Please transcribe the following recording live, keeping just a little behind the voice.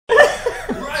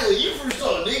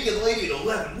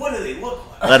11. What do they look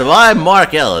like? But if I'm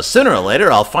Mark Ellis, sooner or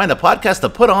later I'll find a podcast to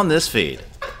put on this feed.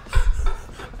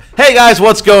 Hey guys,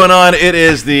 what's going on? It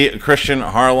is the Kristian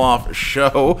Harloff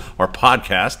show or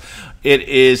podcast. It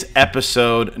is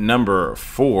episode number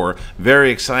 4.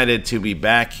 Very excited to be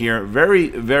back here. Very,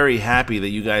 very happy that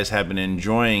you guys have been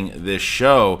enjoying this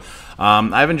show.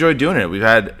 I've enjoyed doing it. We've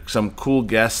had some cool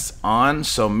guests on,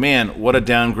 so man, what a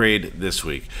downgrade this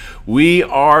week. We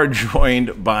are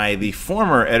joined by the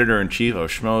former editor-in-chief of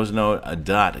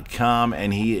schmoesnote.com,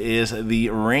 and he is the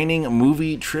reigning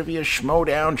movie trivia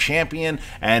schmoedown champion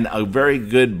and a very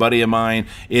good buddy of mine.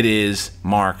 It is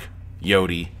Mark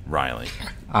Yodi Reilly.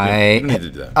 I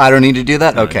don't need to do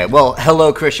that? Okay. Well,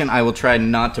 hello, Kristian. I will try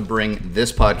not to bring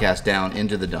this podcast down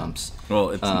into the dumps. Well,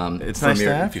 it's nice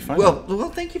to have you. Well,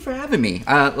 thank you for having me.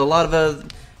 A lot of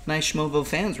nice Schmoeville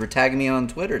fans were tagging me on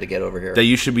Twitter to get over here. That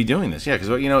you should be doing this. Yeah,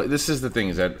 because, this is the thing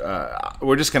is that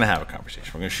we're just going to have a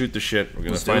conversation. We're going to shoot the shit. We're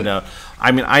going to find out.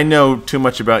 I mean, I know too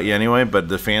much about you anyway, but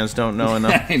the fans don't know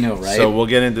enough. I know, right? So we'll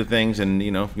get into things, and,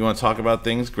 you want to talk about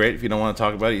things, great. If you don't want to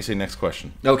talk about it, you say next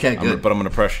question. Okay, good. But I'm going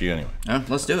to pressure you anyway.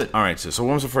 Let's do it. All right, so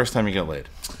when was the first time you got laid?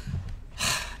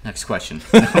 Next question.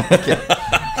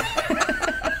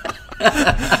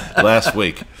 Last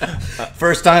week.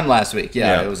 First time last week.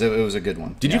 Yeah. It was a good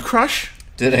one. Did you crush?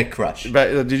 Did I crush?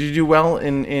 Did you do well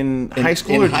in high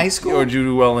school? In high school? Or did you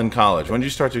do well in college? When did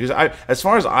you start to? Because as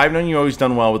far as I've known, you've always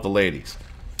done well with the ladies.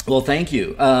 Well, thank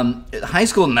you. High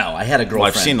school, no. I had a girlfriend. Well,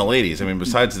 I've seen the ladies. I mean,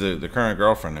 besides the current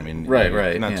girlfriend, I mean,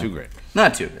 right. Not too great.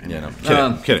 Not too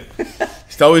great. Kidding.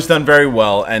 He's always done very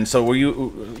well. And so,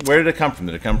 where did it come from?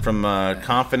 Did it come from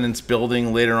confidence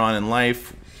building later on in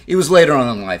life? It was later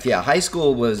on in life. Yeah, high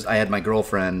school was. I had my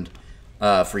girlfriend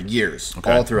for years,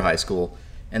 all through high school,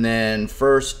 and then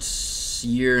first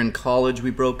year in college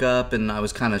we broke up, and I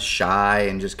was kind of shy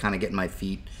and just kind of getting my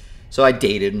feet. So I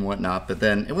dated and whatnot, but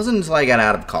then it wasn't until I got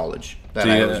out of college that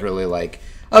I was really like,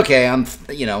 okay,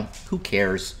 who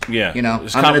cares? Yeah. I'm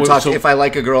going to talk. If I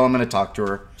like a girl, I'm going to talk to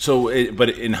her. So, but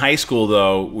in high school,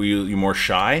 though, were you more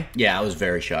shy? Yeah, I was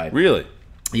very shy. Really?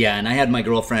 Yeah, and I had my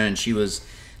girlfriend, and she was,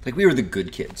 like, we were the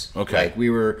good kids. Okay. Like, we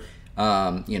were,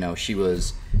 she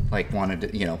was, like, wanted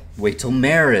to, wait till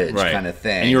marriage kind of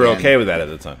thing. And you were okay with that at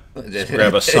the time? Just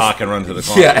grab a sock and run to the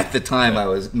closet. Yeah, at the time I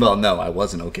was, I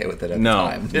wasn't okay with it at the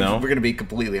time. No? We're going to be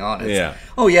completely honest. Yeah.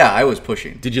 Oh, yeah, I was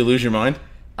pushing. Did you lose your mind?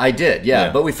 I did,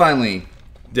 yeah. But we finally...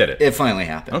 Did it? It finally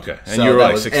happened. Okay. And so you were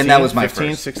like 16? And that was my 15,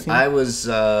 first. 16? I was,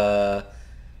 I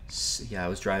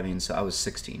was driving, so I was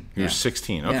 16. You were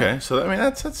 16, okay. Yeah. So, I mean,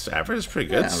 that's average. It's pretty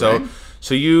good. Yeah, right?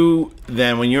 So you,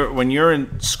 then, when you're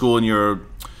in school and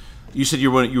you said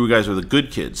you guys were the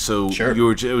good kids, so sure.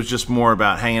 It was just more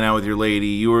about hanging out with your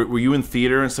lady. Were you in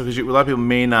theater and stuff? Because a lot of people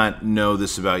may not know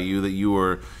this about you, that you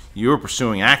were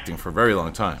pursuing acting for a very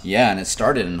long time. Yeah, and it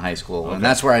started in high school, and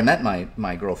that's where I met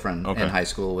my girlfriend in high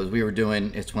school. Was we were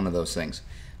doing, it's one of those things.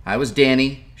 I was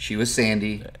Danny, she was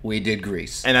Sandy. We did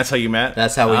Grease, and that's how you met.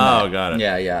 That's how we met. Oh, got it.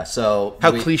 Yeah. So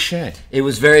how cliche. It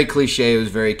was very cliche. It was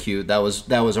very cute. That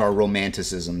was our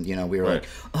romanticism. We were like,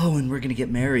 oh, and we're gonna get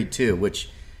married too.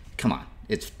 Which, come on.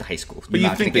 It's high school. But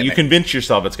you think that you convince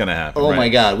yourself it's going to happen. Oh, my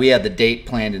God. We had the date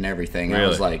planned and everything. Really? I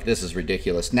was like, this is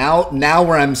ridiculous. Now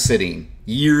where I'm sitting,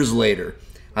 years later,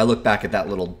 I look back at that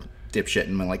little dipshit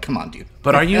and I'm like, come on, dude.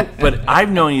 But are you? But I've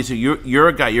known you, so you're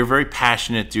a guy. You're a very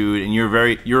passionate dude, and you're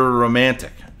a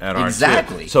romantic at art.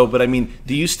 Exactly. So, but I mean,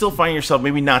 do you still find yourself,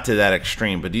 maybe not to that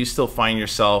extreme, but do you still find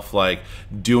yourself like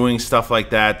doing stuff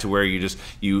like that to where you just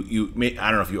I don't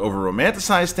know if you over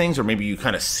romanticize things, or maybe you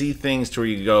kind of see things to where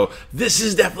you go, this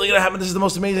is definitely gonna happen. This is the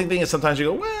most amazing thing. And sometimes you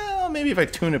go, well, maybe if I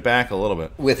tune it back a little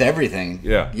bit. With everything.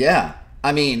 Yeah.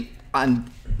 I mean,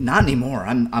 I'm not anymore.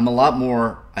 I'm a lot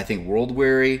more, I think, world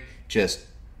weary, just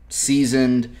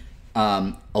seasoned,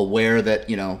 aware that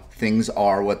things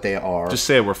are what they are. Just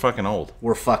say it, we're fucking old.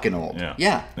 We're fucking old.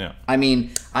 Yeah. I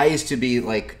mean, I used to be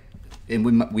like, and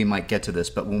we might get to this,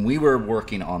 but when we were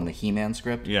working on the He-Man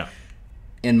script,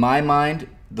 in my mind,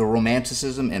 the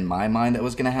romanticism in my mind that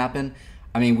was going to happen.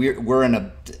 I mean, we're in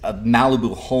a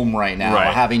Malibu home right now,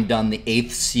 having done the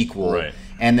 8th sequel.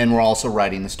 And then we're also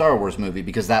writing the Star Wars movie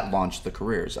because that launched the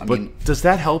careers. I mean, does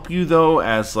that help you though,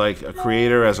 as like a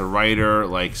creator, as a writer,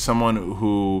 like someone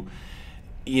who,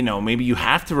 maybe you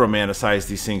have to romanticize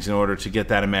these things in order to get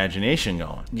that imagination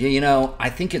going? Yeah,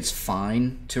 I think it's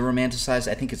fine to romanticize.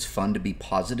 I think it's fun to be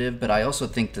positive, but I also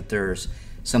think that there's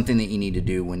something that you need to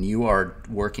do when you are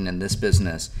working in this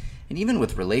business, and even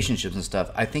with relationships and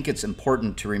stuff. I think it's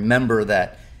important to remember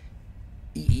that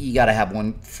you got to have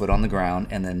one foot on the ground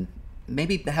and then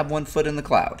maybe have one foot in the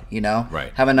cloud, you know?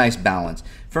 Right. Have a nice balance.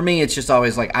 For me, it's just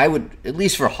always like, I would, at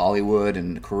least for Hollywood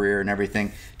and career and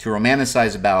everything, to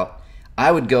romanticize about,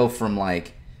 I would go from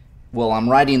like, well, I'm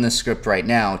writing this script right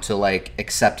now to like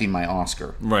accepting my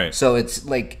Oscar. Right. So it's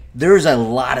like, there's a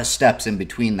lot of steps in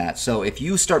between that. So if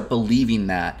you start believing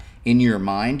that in your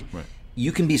mind, right,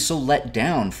 you can be so let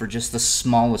down for just the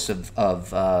smallest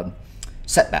of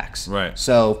setbacks. Right.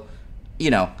 So, you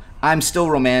know, I'm still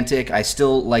romantic. I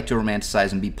still like to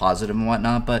romanticize and be positive and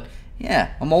whatnot, but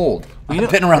yeah, I'm old.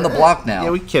 I've been around the block now.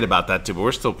 Yeah, we kid about that too, but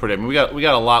we're still pretty. I mean, we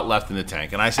got a lot left in the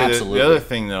tank. And I say that the other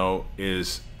thing though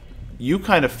is you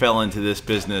kind of fell into this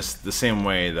business the same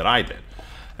way that I did.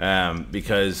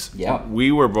 Because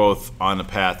we were both on the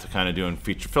path to kind of doing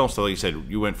feature films. So like you said,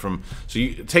 you went from, so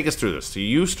you take us through this. So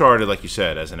you started, like you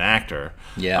said, as an actor.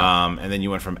 Yeah. And then you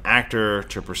went from actor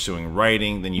to pursuing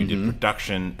writing, then you did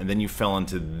production, and then you fell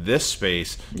into this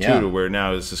space too, to where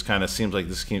now this just kind of seems like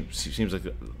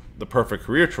the perfect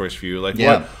career choice for you. Like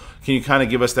what? Can you kind of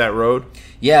give us that road?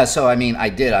 Yeah, so I mean, I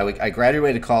did. I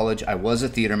graduated college. I was a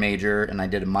theater major, and I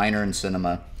did a minor in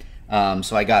cinema.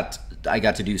 So I got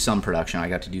to do some production. I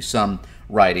got to do some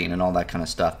writing and all that kind of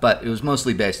stuff. But it was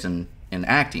mostly based in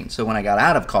acting. So when I got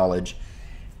out of college,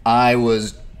 I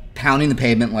was pounding the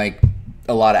pavement like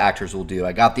a lot of actors will do.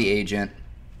 I got the agent.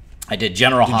 I did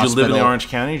General Hospital. Did you live in Orange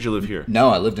County or did you live here? No,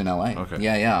 I lived in L.A. Okay.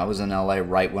 Yeah. I was in L.A.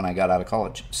 right when I got out of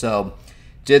college. So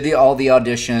did all the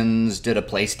auditions, did a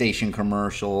PlayStation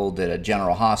commercial, did a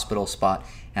General Hospital spot,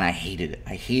 and I hated it.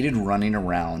 I hated running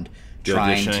around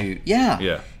trying to...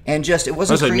 Yeah. And just, it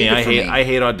wasn't creative for me. I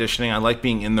hate auditioning. I like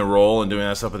being in the role and doing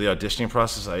that stuff with the auditioning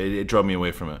process. It drove me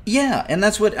away from it. Yeah, and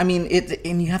that's what, I mean,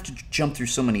 and you have to jump through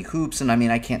so many hoops, and I mean,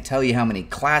 I can't tell you how many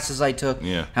classes I took,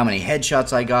 how many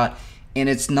headshots I got, and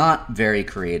it's not very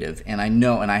creative. And I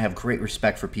know, and I have great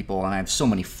respect for people, and I have so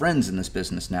many friends in this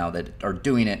business now that are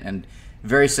doing it, and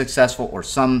very successful, or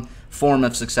some form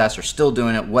of success, or still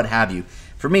doing it, what have you.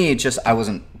 For me, it's just, I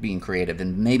wasn't being creative,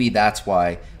 and maybe that's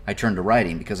why I turned to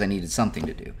writing, because I needed something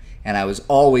to do. And I was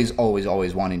always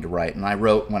wanting to write. And I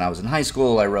wrote when I was in high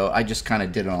school. I just kind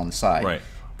of did it on the side. Right.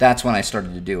 That's when I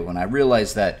started to do it. When I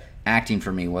realized that acting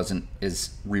for me wasn't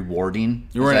as rewarding.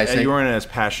 You weren't as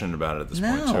passionate about it at this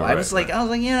point. No, I was like,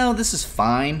 you know, this is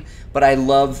fine. But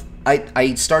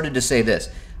I started to say this.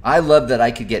 I love that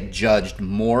I could get judged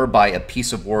more by a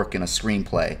piece of work in a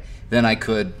screenplay than I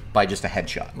could by just a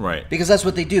headshot. Right. Because that's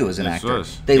what they do as an actor.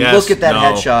 They look at that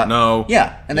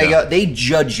headshot. And they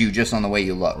judge you just on the way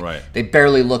you look. Right. They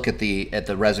barely look at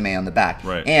the resume on the back.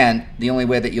 Right. And the only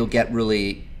way that you'll get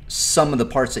really some of the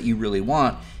parts that you really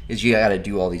want is you got to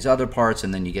do all these other parts,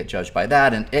 and then you get judged by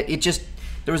that. And it just,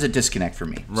 there was a disconnect for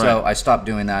me. Right. So I stopped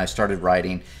doing that. I started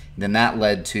writing. Then that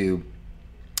led to,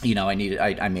 you know, I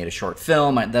made a short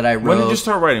film that I wrote. When did you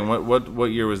start writing? What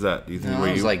year was that? Do you think?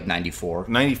 It was like 94.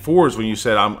 94 is when you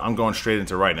said, I'm going straight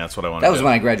into writing. That's what I want to do. That was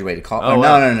when I graduated college. Oh,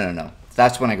 wow. No.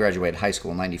 That's when I graduated high school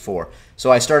in 94.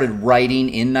 So I started writing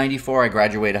in 94. I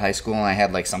graduated high school, and I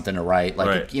had like something to write,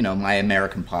 like, you know, my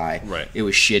American Pie. Right. It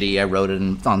was shitty. I wrote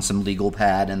it on some legal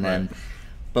pad, and then... Right.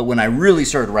 But when I really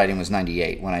started writing was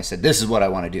 98, when I said, this is what I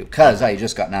want to do. Because I had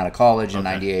just gotten out of college in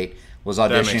 98, was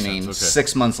auditioning. Okay.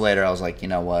 6 months later, I was like, you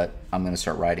know what? I'm going to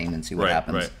start writing and see what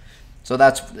happens. Right. So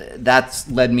that's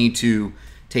led me to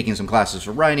taking some classes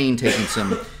for writing,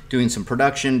 doing some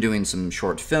production, doing some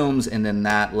short films, and then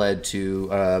that led to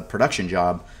a production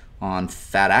job on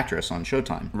Fat Actress on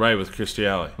Showtime. Right, with Kristi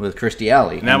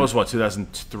Alley. And that was what,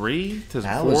 2003?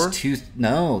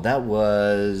 2004? That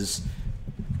was...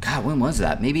 God, when was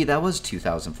that? Maybe that was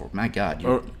 2004. My God.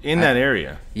 That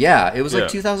area. Yeah, it was like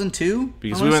 2002,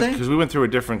 because we went through a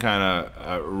different kind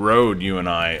of road, you and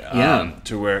I,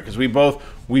 to where, because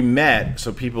we met,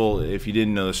 so people, if you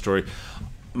didn't know the story,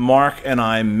 Mark and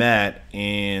I met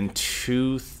in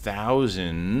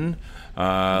 2000,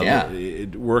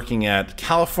 working at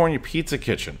California Pizza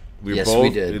Kitchen. We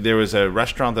did. There was a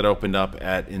restaurant that opened up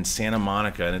in Santa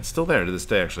Monica, and it's still there to this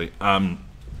day, actually.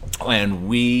 And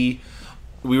we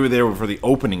were there for the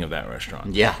opening of that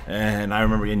restaurant. Yeah. And I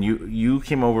remember, and you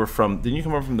came over from, didn't you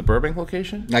come over from the Burbank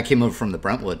location? I came over from the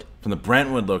Brentwood. From the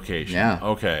Brentwood location. Yeah.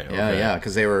 Okay. Yeah,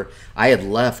 because I had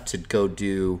left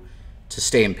to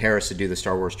stay in Paris to do the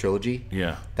Star Wars trilogy.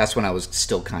 Yeah. That's when I was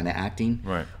still kind of acting.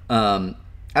 Right.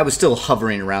 I was still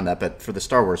hovering around that, but for the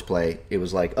Star Wars play, it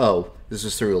was like, oh, this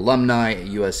was through alumni at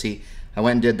USC. I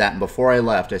went and did that, and before I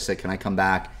left, I said, can I come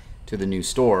back to the new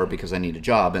store because I need a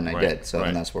job, and I did. So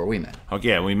and that's where we met. Okay,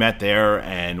 yeah, we met there,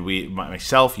 and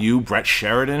myself, you, Brett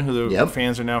Sheridan, who the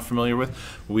fans are now familiar with,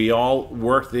 we all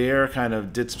worked there, kind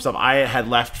of did some stuff. I had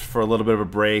left for a little bit of a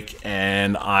break,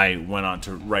 and I went on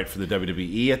to write for the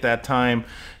WWE at that time,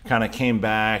 kind of came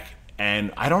back,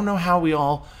 and I don't know how we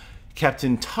all kept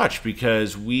in touch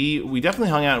because we definitely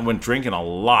hung out and went drinking a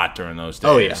lot during those days.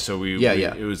 Oh, yeah. So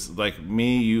it was like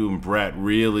me, you, and Brett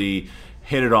really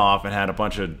hit it off and had a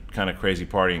bunch of kind of crazy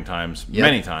partying times,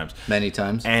 many times.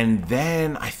 And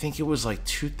then I think it was like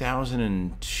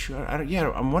 2002.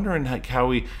 I'm wondering like how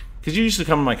we, because you used to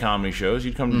come to my comedy shows,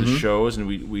 you'd come to the shows,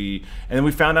 and and then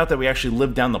we found out that we actually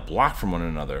lived down the block from one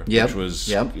another, which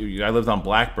was I lived on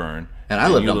Blackburn. And I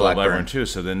lived on Blackburn too.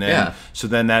 So then that,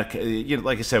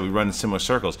 like I said, we run in similar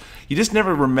circles. You just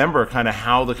never remember kind of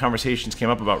how the conversations came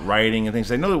up about writing and things.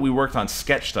 I know that we worked on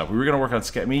sketch stuff. We were going to work on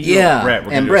sketch. Me, you, and Brett,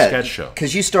 we're going to do a sketch show.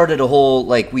 Because you started a whole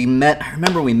we met. I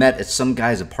remember we met at some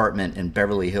guy's apartment in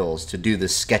Beverly Hills to do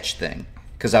this sketch thing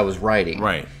because I was writing.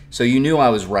 Right. So you knew I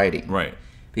was writing. Right.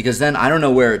 Because then I don't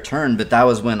know where it turned, but that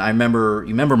was when I remember.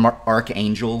 You remember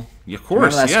Archangel? Yeah, of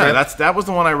course, that was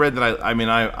the one I read. I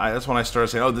that's when I started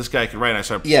saying, "Oh, this guy could write." And I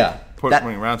started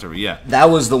putting around to it. Yeah, that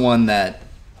was the one that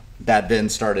then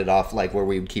started off where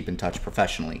we would keep in touch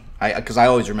professionally. Because I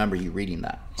always remember you reading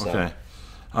that. So.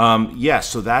 Okay,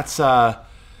 so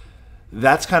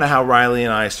that's kind of how Reilly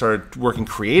and I started working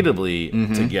creatively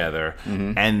together.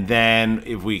 And then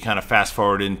if we kind of fast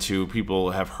forward into,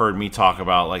 people have heard me talk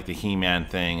about like the He-Man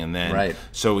thing, and then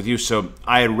so with you, so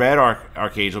I had read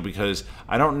Archangel because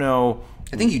I don't know.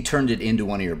 I think you turned it into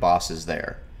one of your bosses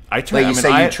there. I tried.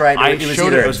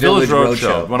 It was Village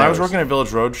Roadshow. When I was working at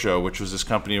Village Roadshow, which was this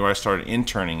company where I started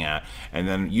interning at, and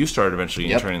then you started eventually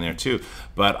interning there too.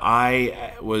 But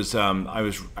I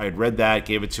had read that,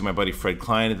 gave it to my buddy Fred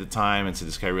Klein at the time, and said,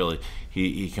 "This guy really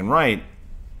he can write."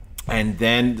 And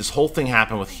then this whole thing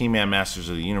happened with He-Man Masters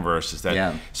of the Universe. Is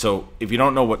that so? If you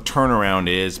don't know what turnaround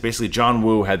is, basically John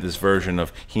Woo had this version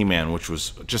of He-Man, which was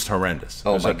just horrendous.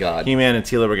 Oh my God! He-Man and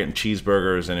Teela were getting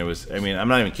cheeseburgers, and it was. I mean, I'm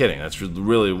not even kidding. That's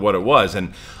really what it was.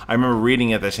 And I remember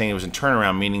reading it. They're saying it was in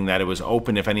turnaround, meaning that it was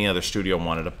open if any other studio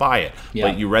wanted to buy it.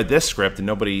 But you read this script, and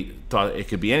nobody thought it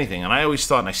could be anything. And I always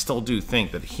thought, and I still do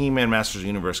think, that He-Man Masters of the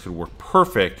Universe could work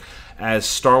perfect as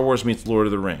Star Wars meets Lord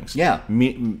of the Rings. Yeah.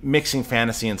 Mixing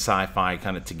fantasy and sci-fi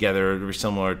kind of together, very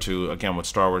similar to, again, what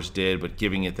Star Wars did, but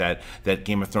giving it that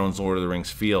Game of Thrones, Lord of the Rings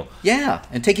feel. Yeah,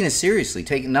 and taking it seriously.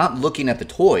 Not looking at the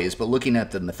toys, but looking at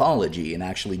the mythology and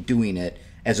actually doing it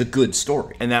as a good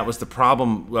story. And that was the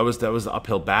problem. That was the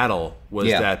uphill battle, was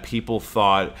that people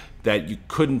thought that you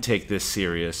couldn't take this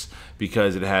serious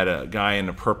because it had a guy in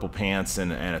the purple pants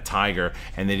and a tiger,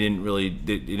 and they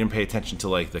didn't pay attention to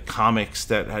like the comics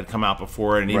that had come out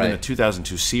before it, and even the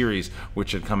 2002 series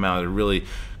which had come out. It really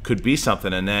could be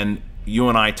something. And then you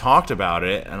and I talked about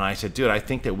it, and I said, dude, I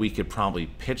think that we could probably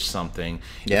pitch something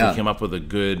if we came up with a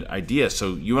good idea.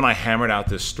 So you and I hammered out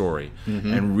this story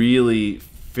and really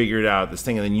figured out this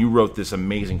thing, and then you wrote this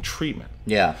amazing treatment.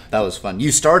 Yeah, that was fun.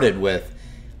 You started with,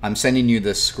 I'm sending you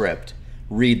this script,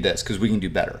 read this because we can do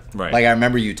better. Right. Like I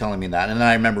remember you telling me that, and then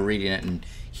I remember reading it, and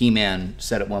He-Man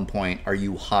said at one point, "Are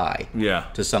you high?"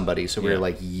 to somebody. So we were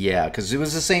like, yeah, because it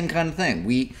was the same kind of thing.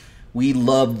 We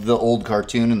loved the old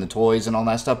cartoon and the toys and all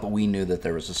that stuff, but we knew that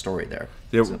there was a story there.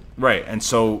 Right, and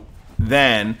so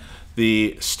then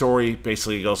the story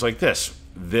basically goes like this.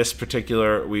 This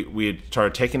particular, we had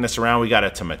started taking this around. We got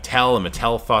it to Mattel, and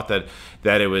Mattel thought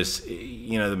that it was,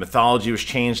 the mythology was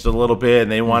changed a little bit,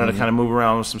 and they wanted to kind of move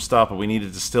around with some stuff, but we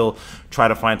needed to still try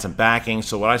to find some backing.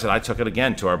 So what I said, I took it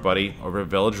again to our buddy over at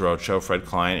Village Roadshow, Fred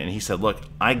Klein, and he said, look,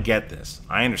 I get this.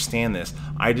 I understand this.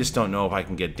 I just don't know if I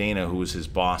can get Dana, who was his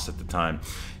boss at the time,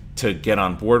 to get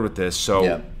on board with this.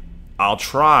 So I'll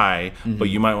try, but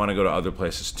you might want to go to other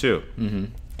places too.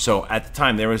 So at the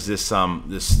time, there was this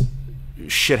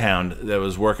shithound that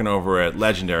was working over at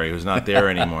Legendary, who's not there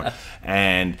anymore.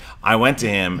 And I went to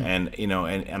him, and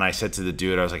and I said to the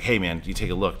dude, I was like, hey man, you take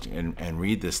a look and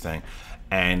read this thing.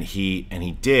 And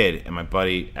he did, and my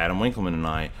buddy Adam Winkleman and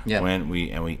I went,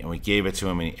 we gave it to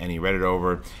him, and he read it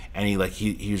over, and he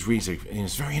was reading, and it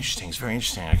was very interesting. It's very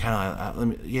interesting. I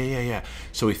kind of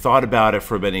So he thought about it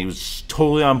for a bit, and he was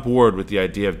totally on board with the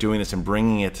idea of doing this and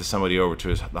bringing it to somebody over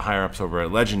to the higher ups over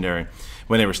at Legendary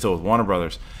when they were still with Warner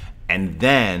Brothers. And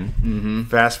then,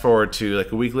 fast forward to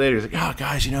like a week later, he's like, oh,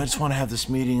 guys, I just want to have this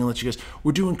meeting and let you guys,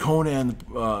 we're doing Conan,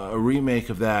 a remake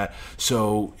of that,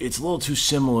 so it's a little too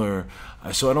similar,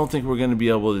 so I don't think we're going to be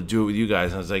able to do it with you guys.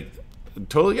 And I was like,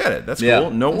 totally get it. That's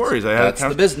cool. No worries. That's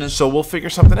the business. So we'll figure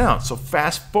something out. So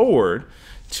fast forward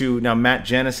to now Matt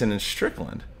Jennison and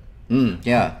Strickland.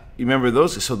 Yeah. You remember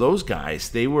those? So those guys,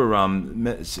 they were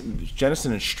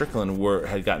Jennison and Strickland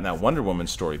had gotten that Wonder Woman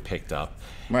story picked up,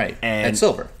 right? And at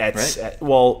Silver, right?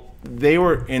 Well, they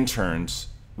were interns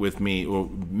with me.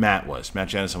 Well, Matt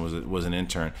Jennison was an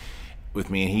intern with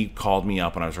me, and he called me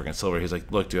up when I was working at Silver. He's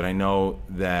like, "Look, dude, I know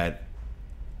that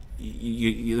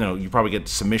you probably get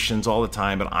submissions all the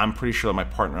time, but I'm pretty sure that my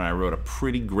partner and I wrote a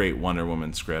pretty great Wonder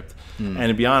Woman script." And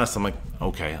to be honest, I'm like,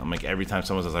 okay. I'm like, every time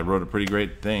someone says I wrote a pretty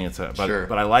great thing, but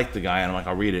I like the guy, and I'm like,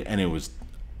 I'll read it, and it was,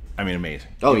 amazing.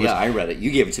 Oh, I read it.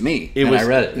 You gave it to me, I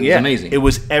read it. It was amazing. It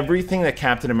was everything that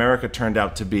Captain America turned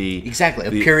out to be. Exactly,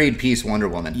 a period piece Wonder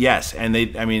Woman. Yes,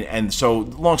 and so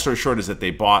long story short is that they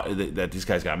bought that these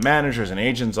guys got managers and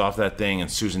agents off that thing,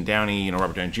 and Susan Downey,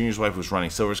 Robert Downey Jr.'s wife, was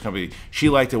running Silver's company. She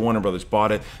liked it. Warner Brothers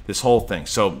bought it. This whole thing.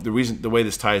 So the way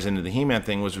this ties into the He-Man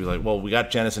thing was we were like, well, we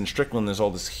got Jennison and Strickland. There's all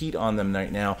this heat on them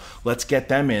right now. Let's get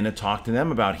them in and talk to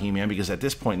them about He-Man, because at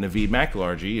this point, Naveed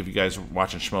Makularji, if you guys are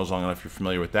watching Schmoes long enough, you're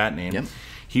familiar with that name. Yep.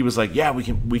 He was like, yeah, we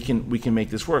can make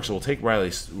this work. So we'll take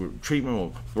Reilly's treatment,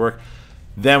 we'll work.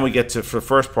 Then we get to, for the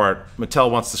first part,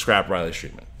 Mattel wants to scrap Reilly's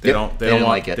treatment. They didn't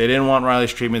like it. They didn't want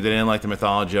Reilly's treatment. They didn't like the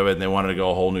mythology of it, and they wanted to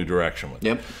go a whole new direction with it.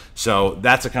 Yep. So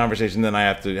that's a conversation that I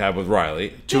have to have with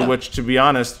Reilly, which, to be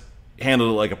honest,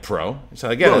 handled it like a pro. So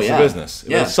I get it, it's a business.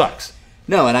 It sucks.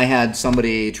 No, and I had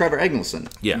somebody, Trevor Eggleston,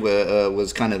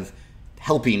 was kind of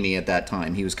helping me at that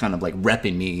time. He was kind of like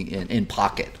repping me in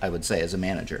pocket, I would say, as a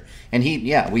manager. And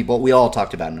we all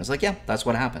talked about it. And I was like, yeah, that's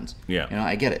what happens. Yeah,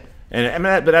 I get it. And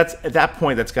but that's at that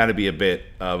point, that's got to be a bit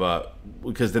of a,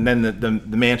 because then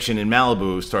the mansion in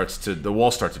Malibu the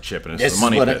walls start to chip, and it's the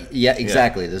money pit.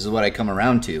 Exactly. This is what I come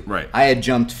around to. Right. I had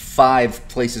jumped 5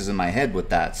 places in my head with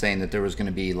that, saying that there was going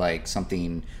to be like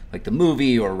something like the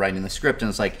movie or writing the script, and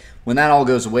it's like, when that all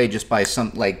goes away just by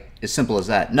some, like, as simple as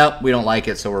that, nope, we don't like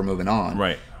it, so we're moving on.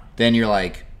 Right. Then you're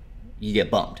like, you get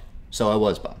bummed. So I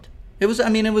was bummed.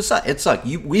 It sucked.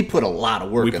 We put a lot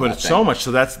of work in that thing. We put so much.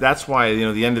 So that's why,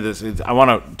 the end of this, I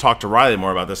want to talk to Reilly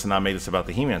more about this and not make this about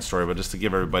the He-Man story, but just to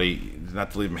give everybody,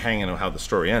 not to leave them hanging on how the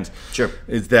story ends. Sure.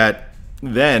 Is that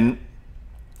then,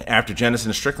 after Jennison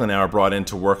and Strickland now are brought in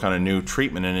to work on a new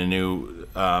treatment and a new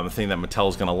thing that Mattel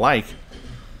is going to like,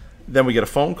 then we get a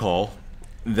phone call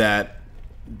that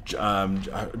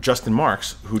Justin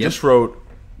Marks, who just wrote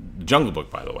Jungle Book,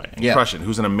 by the way, and crushed it,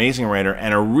 who's an amazing writer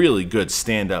and a really good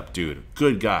stand-up dude,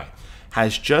 good guy,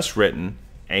 has just written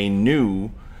a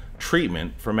new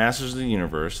treatment for Masters of the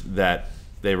Universe that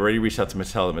they've already reached out to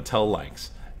Mattel, that Mattel likes,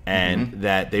 and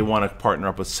that they want to partner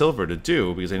up with Silver to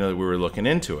do, because they know that we were looking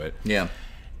into it. Yeah.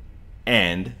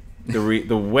 And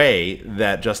the way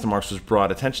that Justin Marks was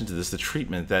brought attention to this, the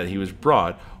treatment that he was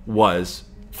brought, was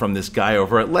from this guy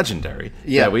over at Legendary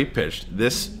that we pitched.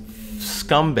 This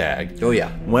scumbag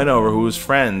went over, who was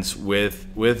friends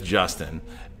with Justin,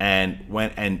 and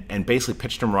went and basically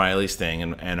pitched him Reilly's thing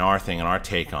and our thing and our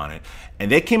take on it.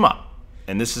 And they came up,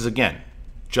 and this is, again,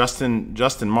 Justin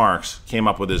Marks came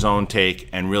up with his own take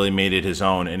and really made it his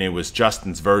own, and it was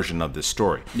Justin's version of this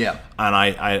story. Yeah. And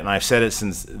I've said it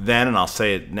since then, and I'll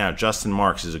say it now. Justin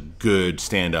Marks is a good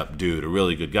stand-up dude, a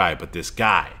really good guy, but this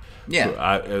guy,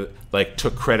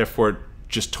 took credit for it,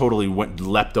 just totally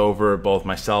leapt over both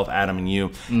myself, Adam, and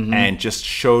you, and just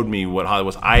showed me what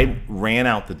Hollywood was. I ran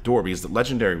out the door, because the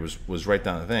Legendary was right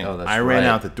down the thing. Oh, that's I ran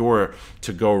out the door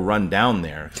to go run down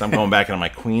there, because I'm going back into my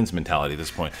Queens mentality at this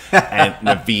point. And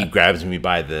Naveed grabs me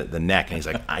by the neck, and he's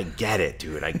like, I get it,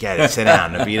 dude. I get it. Sit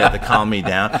down. Naveed had to calm me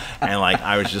down. And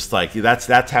I was just like,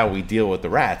 that's how we deal with the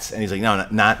rats. And he's like, no,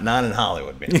 not in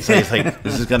Hollywood, man. So he's like,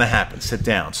 this is going to happen. Sit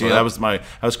down. So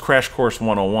that was Crash Course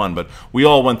 101. But we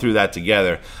all went through that together.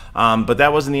 But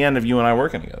that wasn't the end of you and I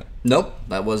working together. Nope,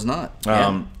 that was not.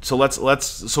 So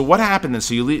so what happened then?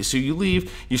 So you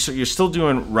leave. You're still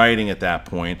doing writing at that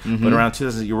point, but around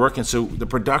 2000 you're working. So the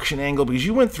production angle, because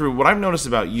you went through, what I've noticed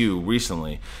about you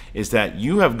recently is that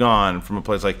you have gone from a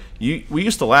place like we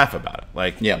used to laugh about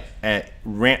it,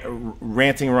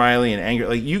 ranting Reilly and anger.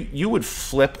 Like you would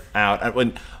flip out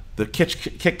when the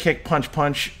kick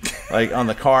punch like on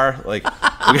the car. Like,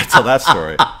 we gotta tell that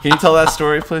story. Can you tell that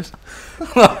story, please?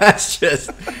 Well, that's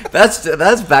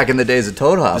back in the days of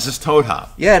Toad Hop. This is Toad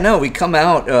Hop. Yeah, no, we come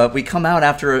out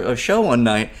after a show one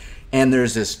night, and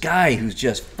there's this guy who's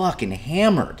just fucking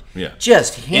hammered. Yeah.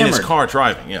 Just hammered. In his car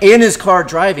driving, In his car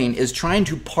driving, is trying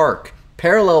to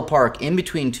parallel park in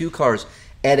between two cars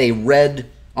on a red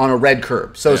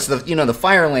curb. So it's the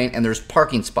fire lane, and there's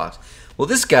parking spots. Well,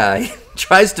 this guy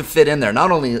tries to fit in there, not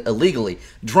only illegally,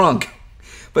 drunk,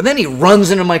 but then he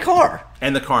runs into my car.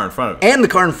 And the car in front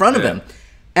of him.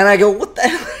 And I go, what the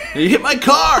hell? You hit my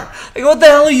car! I go, what the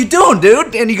hell are you doing,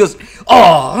 dude? And he goes,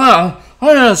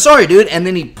 oh, no, sorry, dude. And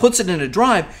then he puts it in a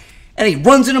drive, and he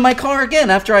runs into my car again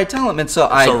after I tell him. And so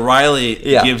Reilly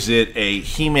gives it a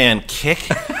He-Man kick,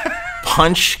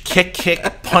 punch, kick,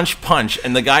 punch,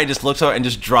 and the guy just looks over and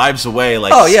just drives away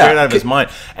like scared out of his mind.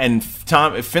 And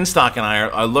Finstock and I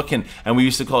are looking, and we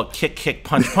used to call it kick,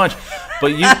 punch.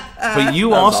 But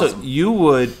you also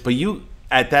awesome.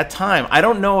 At that time, I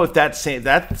don't know if that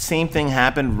same thing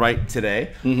happened right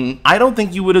today. Mm-hmm. I don't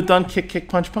think you would have done kick,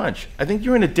 punch. I think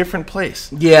you're in a different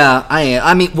place. Yeah, I am.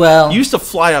 I mean, well, you used to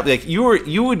fly up like you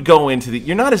would go into the.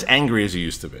 You're not as angry as you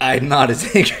used to be. I'm not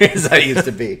as angry as I used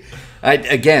to be.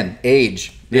 Again,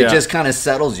 age. It just kind of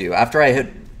settles you. After I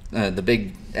hit the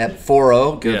big at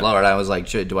 4-0, good Lord, I was like,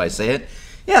 do I say it?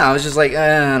 Yeah, I was just like,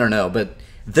 I don't know, but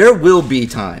there will be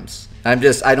times. I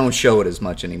don't show it as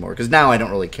much anymore because now I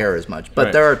don't really care as much.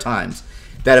 But there are times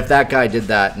that if that guy did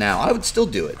that now, I would still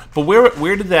do it. But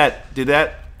where did that,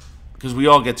 because we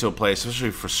all get to a place,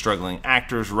 especially for struggling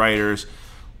actors, writers,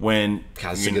 when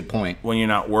that's a good point. When you're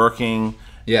not working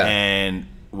and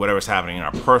whatever's happening in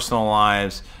our personal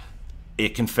lives,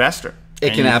 it can fester.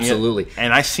 It can absolutely.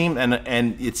 And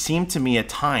it seemed to me at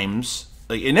times,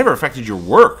 like it never affected your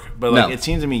work, but like it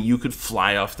seemed to me you could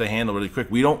fly off the handle really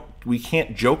quick. We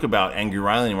can't joke about Angry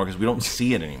Reilly anymore because we don't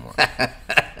see it anymore.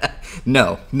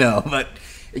 No, but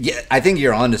yeah, I think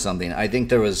you're onto something. I think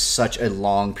there was such a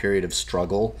long period of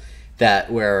struggle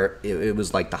where it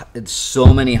was like it's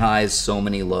so many highs, so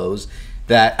many lows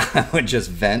that I would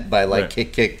just vent by like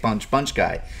kick, punch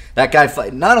guy. That guy,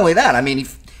 not only that, I mean,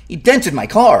 he dented my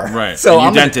car. Right. So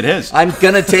you dented his. I'm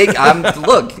gonna take.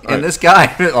 Look, and this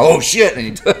guy. Oh shit! And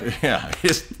he took. Yeah, he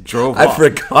just drove off. I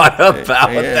forgot about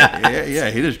that. Yeah.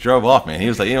 He just drove off, man. He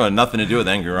was like, nothing to do with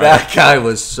Angry Reilly. That guy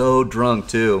was so drunk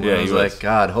too. Yeah, I was like,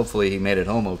 God, hopefully he made it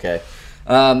home okay.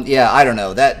 I don't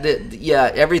know.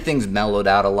 Everything's mellowed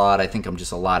out a lot. I think I'm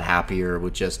just a lot happier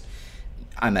with just.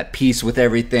 I'm at peace with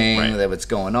everything that's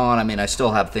going on. I mean, I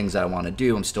still have things that I want to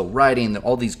do. I'm still writing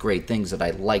all these great things that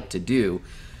I like to do.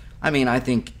 I mean, I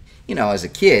think, as a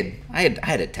kid, I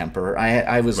had a temper.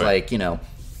 I was like,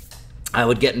 I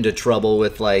would get into trouble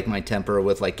with like my temper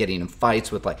with like getting in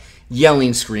fights with like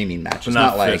yelling, screaming matches,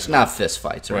 not fist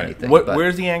fights or anything. Where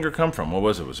does the anger come from? What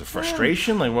was it? Was it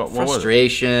frustration? Like what?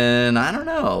 Frustration. I don't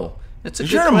know.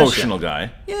 You're an emotional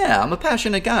guy. Yeah, I'm a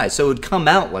passionate guy, so it would come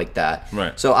out like that.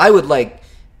 Right. So I would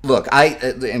look,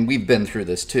 and we've been through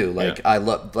this too.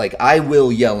 I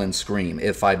will yell and scream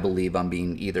if I believe I'm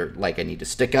being either like I need to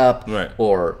stick up,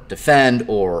 or defend,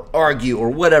 or argue, or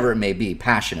whatever it may be,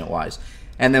 passionate wise.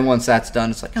 And then once that's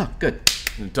done, it's like, oh, good,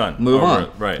 done, move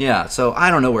on. Right. Yeah. So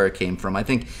I don't know where it came from. I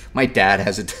think my dad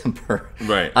has a temper.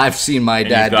 Right. I've seen my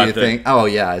dad do things. Oh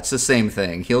yeah, it's the same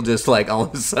thing. He'll just like all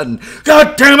of a sudden,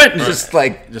 God damn it, and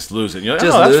just lose it. You're like,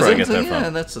 just that's lose where it. I get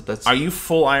that from. That's. Are you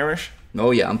full Irish?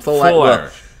 Oh yeah, I'm full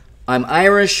Irish. I'm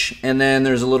Irish, and then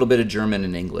there's a little bit of German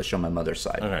and English on my mother's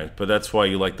side. Okay, but that's why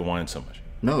you like the wine so much.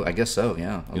 No, I guess so,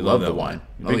 yeah. I love the wine.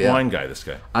 Big wine guy, this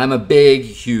guy. I'm a big,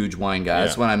 huge wine guy.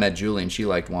 That's when I met Julie, and she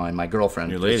liked wine. My girlfriend.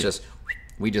 Your lady.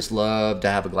 We just love to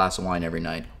have a glass of wine every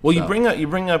night. Well, you bring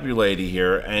up your lady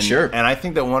here, and sure. And I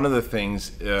think that one of the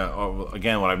things,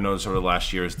 again, what I've noticed over the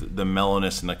last year is the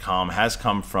mellowness and the calm has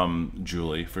come from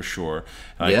Julie for sure.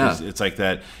 It's like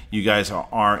that. You guys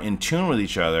are in tune with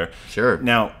each other. Sure.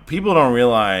 Now, people don't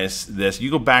realize this.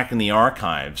 You go back in the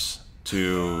archives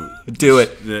to do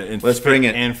it. Let's bring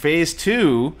it. In phase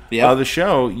 2 of the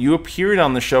show, you appeared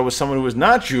on the show with someone who was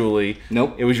not Julie.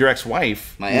 Nope. It was your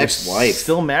ex-wife. My ex-wife.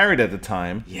 Still married at the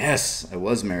time. Yes, I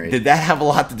was married. Did that have a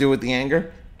lot to do with the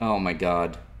anger? Oh my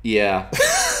God. Yeah.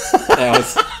 That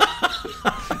was.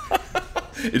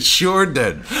 It sure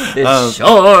did. It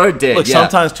sure did. Look,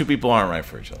 sometimes two people aren't right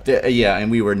for each other. Yeah, and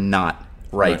we were not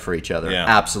right for each other. Yeah.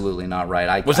 Absolutely not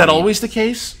right. Was that always the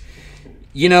case?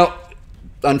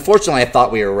 Unfortunately, I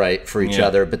thought we were right for each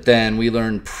other, but then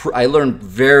I learned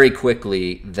very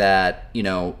quickly that,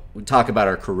 we talk about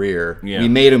our career. Yeah. We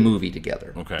made a movie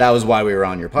together. Okay. That was why we were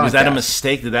on your podcast. Was that a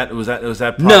mistake? Was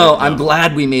that No, I'm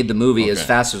glad we made the movie as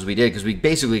fast as we did, because we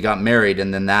basically got married,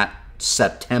 and then that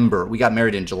September, we got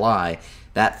married in July.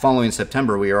 That following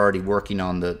September, we were already working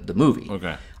on the movie.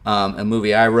 Okay. A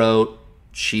movie I wrote,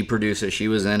 she produced it, she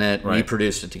was in it, we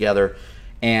produced it together.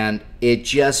 And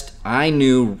I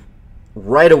knew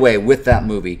right away with that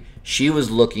movie, she was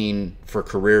looking for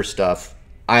career stuff.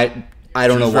 I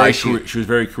don't know why she was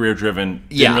very career driven.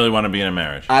 Didn't really want to be in a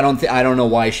marriage. I don't know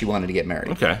why she wanted to get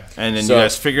married. Okay, and then you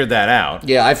guys figured that out.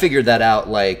 Yeah, I figured that out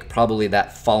like probably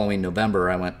that following November.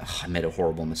 I went, I made a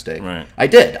horrible mistake. Right, I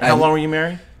did. How long were you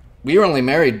married? We were only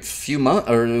married a few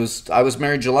months, I was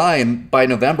married July, and by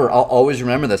November, I'll always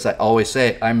remember this. I always say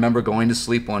it. I remember going to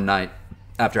sleep one night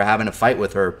after having a fight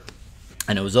with her,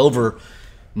 and it was over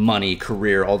money,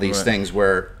 career, all these things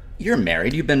where you're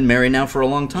married. You've been married now for a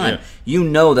long time. Yeah. You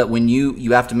know that when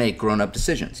you have to make grown-up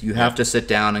decisions. You have to sit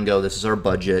down and go, this is our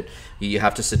budget. You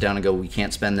have to sit down and go, we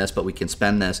can't spend this, but we can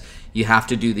spend this. You have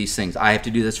to do these things. I have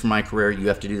to do this for my career. You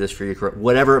have to do this for your career.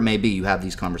 Whatever it may be, you have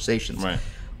these conversations. Right.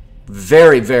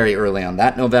 Very, very early on,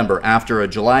 that November, after a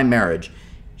July marriage,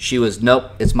 she was,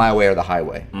 nope, it's my way or the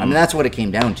highway. I mean, that's what it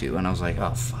came down to. And I was like,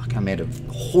 oh, fuck, I made a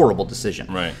horrible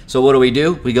decision. Right. So what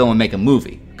do? We go and make a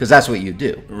movie, because that's what you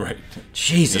do. Right.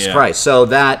 Jesus Christ. So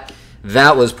that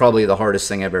was probably the hardest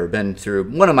thing I've ever been through.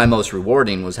 One of my most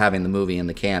rewarding was having the movie in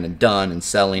the can and done and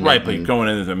selling it. Right, but going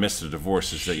into the midst of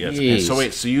divorces. So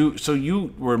wait, so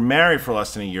you were married for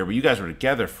less than a year, but you guys were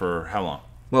together for how long?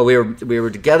 Well, we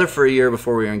were together for a year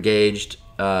before we were engaged,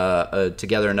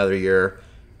 together another year.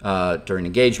 During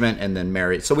engagement, and then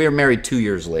married. So we were married 2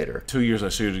 years later. 2 years later,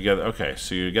 so you're together. Okay,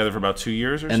 so you're together for about 2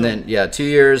 years or so? And then, 2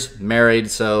 years, married.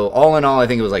 So all in all, I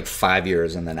think it was like 5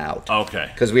 years and then out.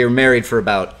 Okay. Because we were married for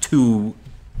about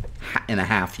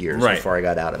 2.5 years before I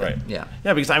got out of it. Yeah.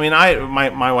 Yeah, because I mean,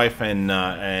 my wife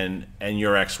and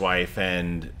your ex-wife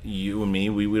and you and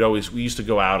me, we used to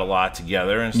go out a lot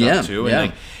together and stuff too.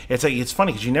 And it's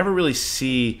funny because you never really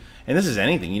see, and this is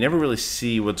anything, you never really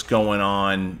see what's going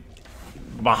on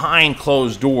behind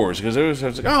closed doors, because it was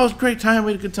like, oh, it was a great time,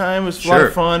 we had a good time, it was a lot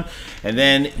of fun, and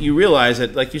then you realize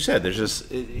that, like you said,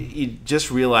 you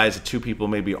just realize that two people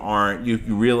maybe aren't, you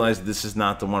realize that this is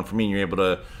not the one for me, and you're able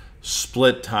to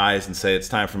split ties and say it's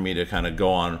time for me to kind of go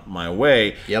on my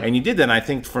way. And you did that. And I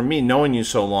think for me, knowing you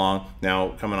so long now,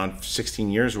 coming on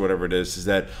 16 years or whatever it is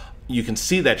that you can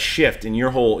see that shift in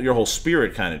your whole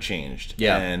spirit kind of changed.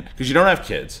 And because you don't have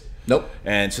kids. Nope.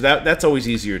 And so that's always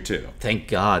easier too. Thank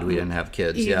God we didn't have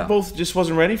kids. Yeah. Both just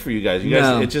wasn't ready for you guys.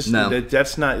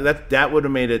 That would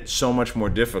have made it so much more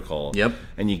difficult. Yep.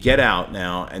 And you get out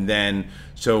now, and then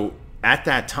so at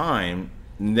that time,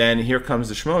 then here comes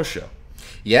the Schmoes Show.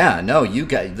 Yeah, no, you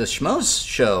guys, the Schmoes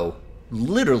Show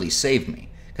literally saved me,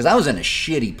 because I was in a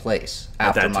shitty place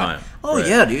after at that time. Oh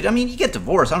yeah, dude. I mean, you get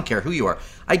divorced. I don't care who you are.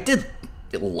 I did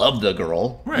love the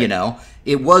girl. You know,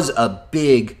 it was a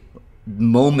big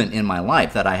moment in my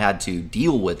life that I had to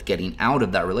deal with getting out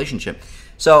of that relationship.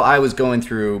 So I was going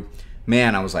through,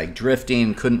 man, I was like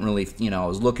drifting, couldn't really, I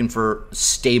was looking for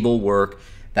stable work.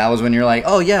 That was when you're like,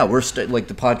 oh yeah, like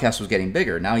the podcast was getting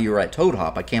bigger. Now you were at Toad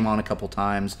Hop. I came on a couple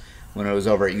times when it was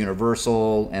over at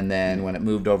Universal, and then when it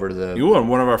moved over to the... You were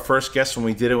one of our first guests when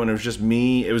we did it, when it was just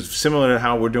me. It was similar to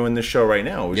how we're doing this show right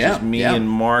now. It was just me and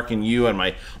Mark and you and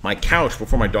my couch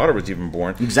before my daughter was even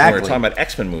born. Exactly. We were talking about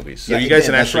X-Men movies. So you guys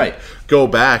can actually go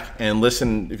back and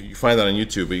listen. If you find that on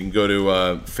YouTube, you can go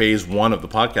to phase 1 of the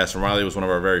podcast, and Reilly was one of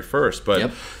our very first.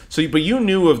 But but you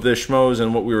knew of the Schmoes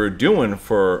and what we were doing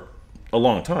for a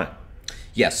long time.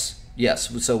 Yes.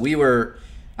 So we were...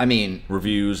 I mean,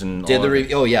 reviews and did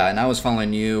the oh yeah, and I was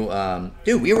following you,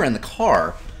 dude. We were in the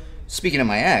car. Speaking of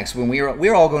my ex, when we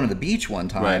were all going to the beach one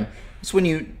time. It's when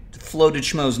you floated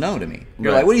Schmoes Know to me.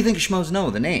 You're like, what do you think of Schmoes Know,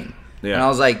 the name? And I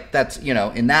was like, that's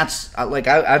and that's like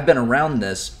I've been around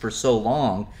this for so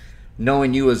long,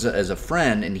 knowing you as a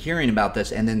friend and hearing about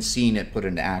this and then seeing it put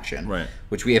into action.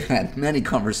 Which we have had many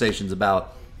conversations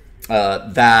about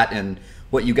that and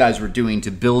what you guys were doing to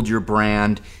build your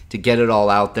brand, to get it all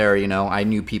out there. I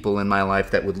knew people in my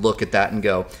life that would look at that and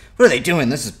go, what are they doing?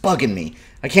 This is bugging me.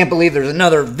 I can't believe there's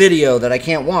another video that I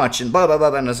can't watch, and blah, blah,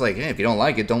 blah. And it's like, hey, if you don't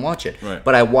like it, don't watch it.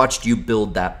 But I watched you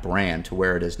build that brand to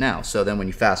where it is now. So then when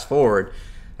you fast forward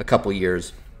a couple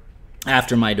years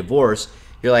after my divorce,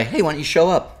 you're like, hey, why don't you show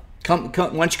up? Come, why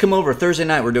don't you come over Thursday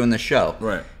night? We're doing this show.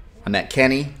 I met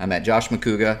Kenny, I met Josh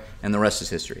McCouga, and the rest is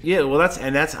history. Yeah, well,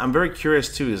 that's I'm very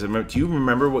curious too. Do you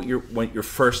remember what your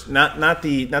first not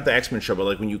the X-Men show, but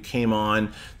like when you came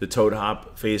on the Toad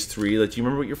Hop Phase 3? Like, do you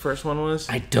remember what your first one was?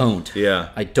 I don't. Yeah,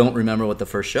 I don't remember what the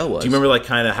first show was. Do you remember like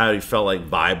kind of how you felt like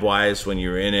vibe wise when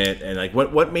you were in it, and like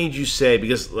what made you say,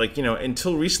 because like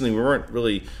until recently we weren't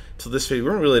really. To this phase, we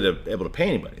weren't really able to pay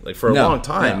anybody. Like for a long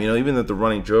time, even that the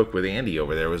running joke with Andy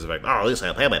over there was like, oh, at least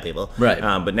I pay my people.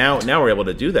 But now we're able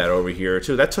to do that over here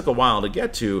too. That took a while to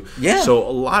get to. Yeah. So a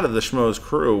lot of the Schmoes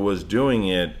crew was doing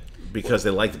it because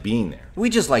they liked being there. We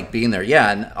just liked being there,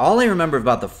 yeah. And all I remember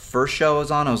about the first show I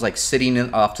was on, I was like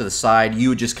sitting off to the side. You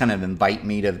would just kind of invite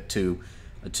me to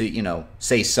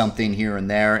say something here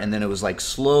and there, and then it was like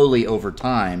slowly over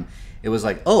time. It was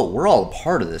like, oh, we're all a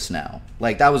part of this now.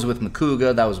 Like, that was with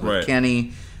McCouga, that was with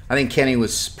Kenny. I think Kenny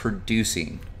was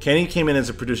producing. Kenny came in as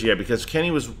a producer, yeah, because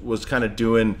Kenny was kind of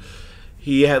doing...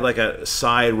 he had like a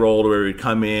side role where he'd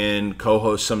come in,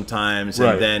 co-host sometimes,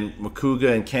 right. and then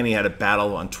Makuga and Kenny had a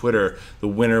battle on Twitter. The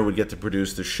winner would get to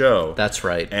produce the show. That's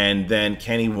right. And then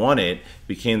Kenny won it,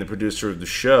 became the producer of the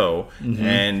show,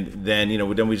 and then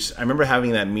I remember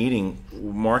having that meeting,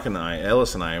 Mark and I,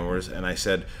 Ellis and I, and I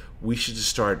said we should just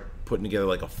start putting together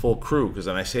like a full crew, because,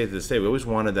 and I say it to this day, we always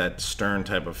wanted that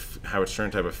Howard Stern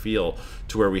type of feel,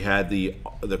 to where we had the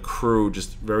crew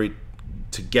just very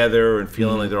together and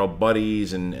feeling like they're all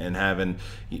buddies and having,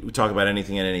 we talk about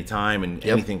anything at any time, and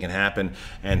anything can happen.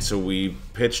 And so we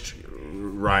pitched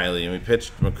Reilly and we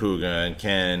pitched Makuga and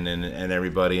Ken and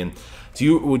everybody. And do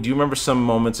you remember some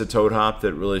moments at Toad Hop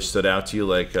that really stood out to you?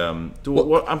 Like,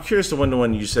 I'm curious to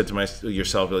when you said to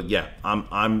yourself, like, yeah,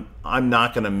 I'm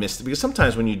not going to miss it, because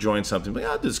sometimes when you join something, like,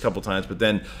 I'll do this a couple times, but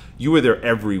then you were there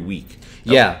every week.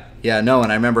 Yeah, no,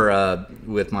 and I remember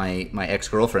with my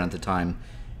ex-girlfriend at the time.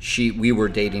 We were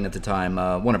dating at the time.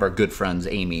 One of our good friends,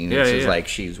 Amy. Like,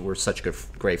 we're such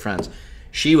great friends.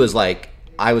 She was like,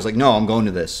 I was like, no, I'm going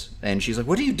to this, and she's like,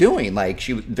 what are you doing? Like,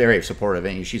 she was very supportive,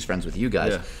 and she's friends with you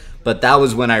guys. Yeah. But that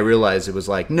was when I realized it was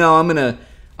like, no, I'm gonna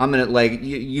like,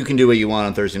 you can do what you want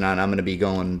on Thursday night. I'm gonna be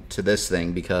going to this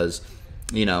thing because,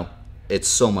 it's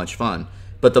so much fun.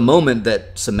 But the moment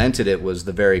that cemented it was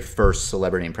the very first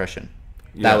Celebrity Impression.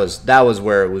 Yeah. That was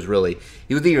where it was really.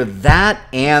 It was either that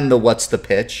and the What's the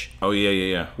Pitch. Oh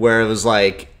yeah. Where it was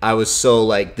like, I was so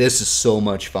like, this is so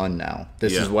much fun now.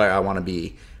 This is where I want to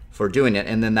be for doing it.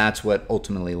 And then that's what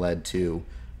ultimately led to,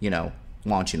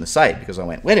 launching the site, because I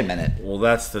went, wait a minute. Well,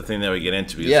 that's the thing that we get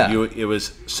into. It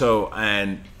was so,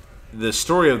 and the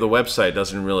story of the website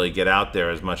doesn't really get out there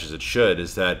as much as it should.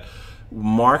 Is that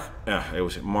Mark,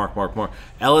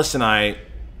 Ellis and I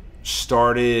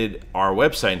started our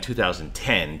website in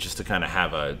 2010 just to kind of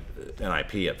have an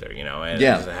IP up there, and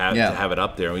to have it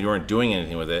up there. We weren't doing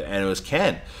anything with it, and it was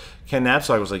Ken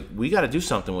Knapsack was like, we got to do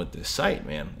something with this site,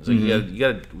 man. It's like, you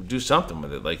got to do something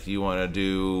with it. Like, you want to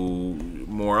do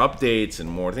more updates and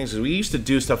more things. Because we used to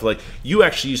do stuff like, you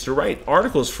actually used to write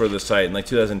articles for the site in like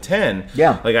 2010.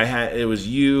 Yeah. Like, it was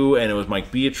you and it was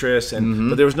Mike Beatrice, and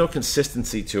but there was no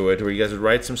consistency to it, where you guys would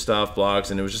write some stuff,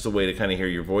 blogs, and it was just a way to kind of hear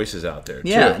your voices out there.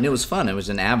 Yeah, too. and it was fun. It was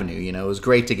an avenue. It was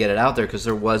great to get it out there, because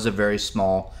there was a very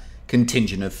small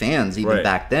contingent of fans even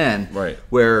back then,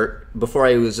 where before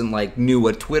I knew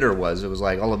what Twitter was, it was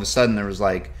like all of a sudden there was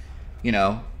like,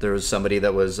 there was somebody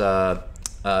that was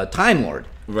Time Lord.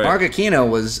 Mark Aquino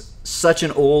was such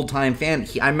an old time fan.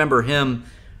 I remember him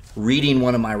reading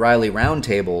one of my Reilly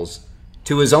roundtables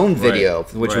to his own video,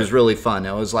 which was really fun.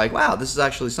 I was like, wow, this is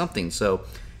actually something. So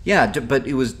yeah, but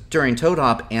it was during Toad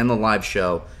Hop and the live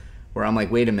show where I'm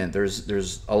like, wait a minute,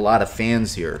 there's a lot of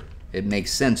fans here. It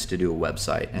makes sense to do a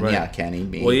website. And Kenny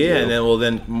being... Well,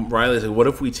 then Reilly's like, what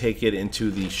if we take it into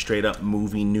the straight-up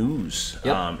movie news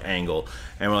angle?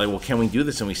 And we're like, well, can we do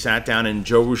this? And we sat down, and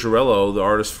Joe Ruggiero, the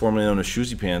artist formerly known as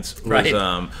Shoesy Pants, was,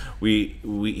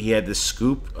 he had this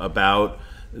scoop about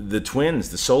the twins,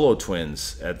 the solo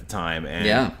twins at the time.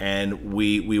 And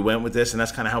we went with this, and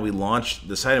that's kind of how we launched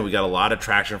the site, and we got a lot of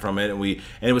traction from it. And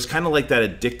it was kind of like that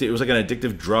addictive, it was like an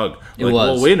addictive drug. We're like,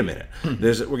 well, wait a minute.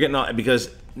 We're getting all, because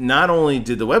not only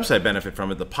did the website benefit from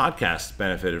it, the podcast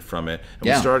benefited from it. And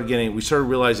we started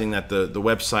realizing that the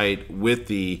website with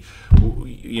the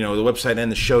website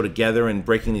and the show together, and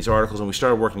breaking these articles, and we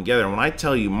started working together. And when I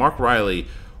tell you, Mark Reilly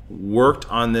worked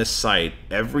on this site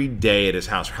every day at his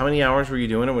house. How many hours were you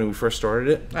doing it when we first started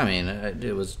it? I mean,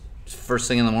 it was first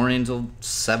thing in the morning until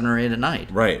 7 or 8 at night.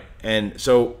 Right. And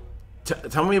so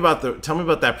tell me about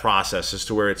that process, as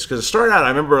to where it's, because it started out, I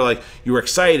remember like you were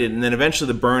excited, and then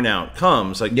eventually the burnout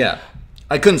comes. Like, yeah,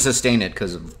 I couldn't sustain it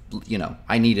because of,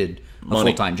 I needed a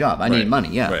full-time job. I needed money.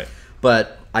 Yeah. Right.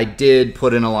 But I did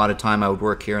put in a lot of time. I would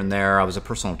work here and there. I was a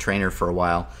personal trainer for a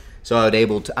while, so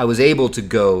I was able to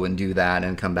go and do that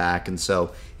and come back, and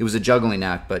so it was a juggling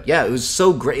act. But yeah, it was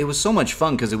so great. It was so much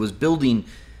fun because it was building.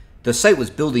 The site was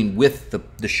building with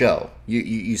the show.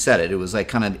 You said it. It was like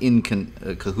kind of in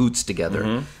cahoots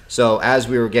together. So as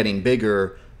we were getting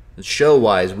bigger,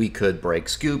 show-wise, we could break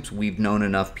scoops. We've known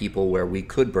enough people where we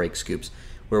could break scoops,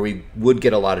 where we would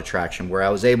get a lot of traction, where I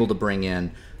was able to bring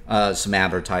in some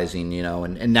advertising,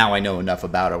 and now I know enough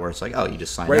about it where it's like, oh, you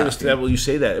just sign up. Well, you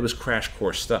say that. It was crash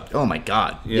course stuff. Oh, my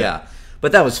God. Yeah.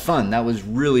 But that was fun. That was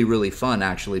really, really fun,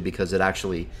 actually, because it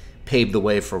actually paved the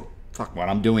way for what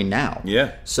I'm doing now.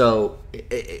 Yeah. So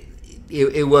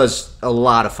it was a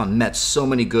lot of fun. Met so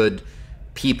many good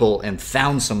people and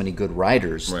found so many good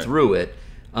writers through it.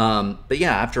 But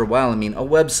yeah, after a while, I mean, a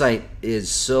website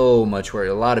is so much work.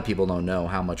 A lot of people don't know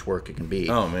how much work it can be.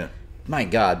 Oh, man. My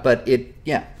God. But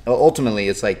ultimately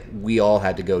it's like we all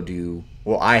had to go do,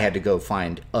 I had to go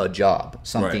find a job,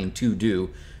 something to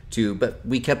do. But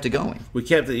we kept it going. We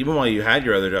kept it even while you had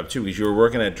your other job too, because you were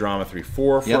working at Drama 3-4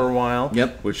 for a while.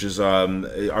 Which is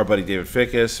our buddy David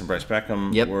Fickus and Bryce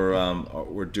Beckham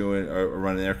were doing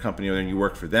running their company, and you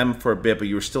worked for them for a bit, but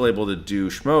you were still able to do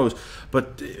Schmoes.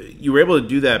 But you were able to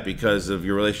do that because of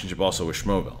your relationship also with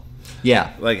Schmoville.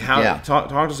 Yeah. Like how talk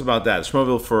to us about that.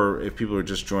 Schmoville, for if people are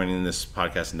just joining this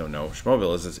podcast and don't know,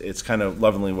 Schmoville is it's kind of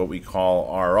lovingly what we call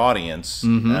our audience.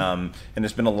 And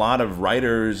there's been a lot of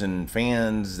writers and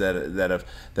fans that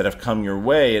have come your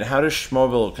way. And how does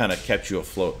Schmoville kind of kept you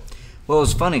afloat? Well, it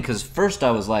was funny because first I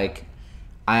was like,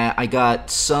 I got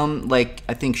some, like,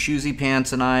 I think Shoesy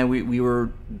Pants and we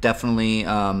were definitely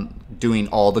doing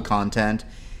all the content,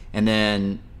 and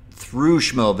then through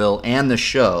Schmoville and the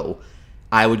show,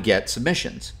 I would get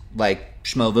submissions. Like,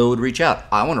 Schmoville would reach out.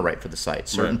 I want to write for the site.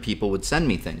 Certain people would send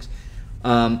me things.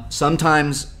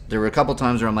 Sometimes, there were a couple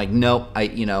times where I'm like, nope, I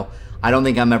don't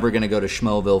think I'm ever going to go to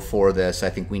Schmoville for this. I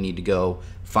think we need to go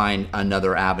find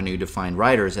another avenue to find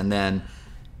writers. And then,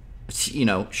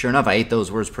 sure enough, I ate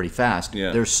those words pretty fast.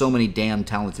 There's so many damn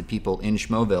talented people in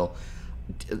Schmoville.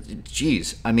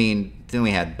 Jeez. I mean, then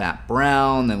we had Matt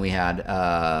Brown. Then we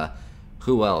had...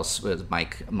 who else? Was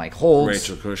Mike Holtz,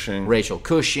 Rachel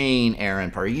Cushing, Aaron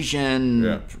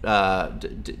Parisian. God,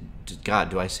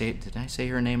 did I say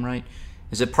her name right?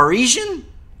 Is it Parisian?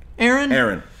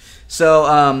 Aaron.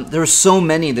 So there were so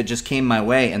many that just came my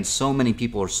way, and so many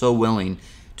people are so willing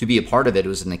to be a part of it. It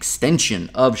was an extension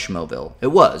of Schmoville.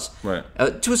 It was.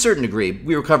 To a certain degree.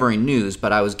 We were covering news,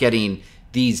 but I was getting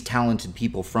these talented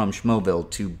people from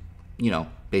Schmoville to,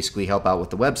 basically help out with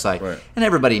the website. And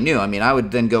everybody knew. I mean, I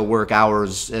would then go work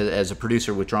hours as a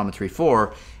producer with Drama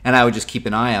 3-4, and I would just keep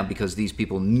an eye out because these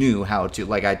people knew how to,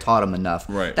 like, I taught them enough.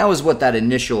 That was what that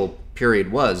initial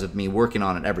period was of me working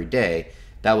on it every day.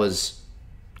 That was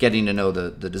getting to know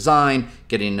the design,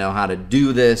 getting to know how to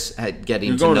do this,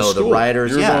 getting to know the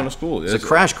writers. You're going to school. It's a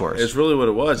crash course. It's really what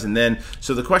it was. And then,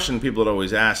 so the question people would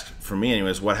always ask, for me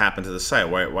anyways, what happened to the site?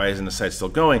 Why isn't the site still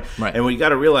going? And what you got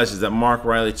to realize is that Mark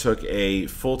Reilly took a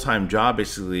full-time job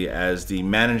basically as the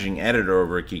managing editor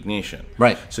over at Geek Nation.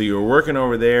 So you were working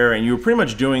over there, and you were pretty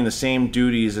much doing the same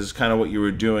duties as kind of what you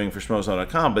were doing for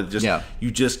schmoes.com, but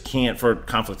you just can't, for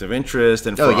conflict of interest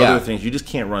and for other things, you just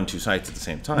can't run two sites at the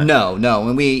same time. No.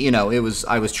 And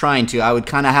I was trying to. I would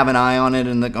kind of have an eye on it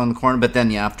on the corner, but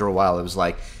then after a while, it was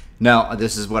like, no,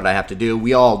 this is what I have to do.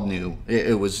 We all knew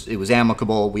it was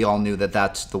amicable. We all knew that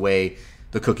that's the way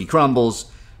the cookie crumbles.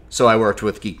 So I worked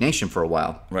with Geek Nation for a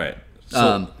while.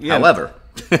 So, however,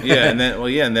 and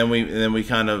then we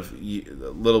kind of a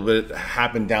little bit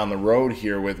happened down the road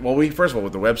here with first of all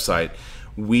with the website.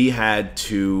 We had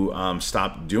to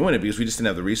stop doing it because we just didn't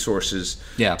have the resources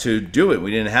to do it. We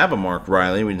didn't have a Mark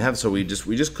Reilly. So we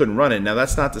just couldn't run it. Now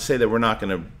that's not to say that we're not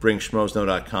going to bring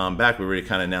schmoes.com back. We already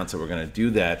kind of announced that we're going to do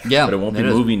that. But it won't be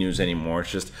movie news anymore.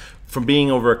 It's just from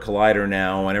being over at Collider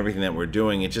now and everything that we're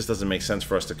doing, it just doesn't make sense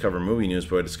for us to cover movie news.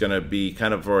 But it's going to be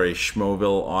kind of for a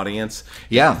Schmoville audience.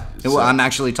 So, I'm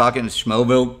actually talking to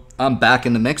Schmoville. I'm back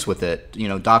in the mix with it.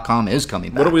 .com is coming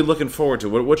back. What are we looking forward to?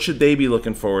 What should they be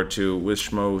looking forward to with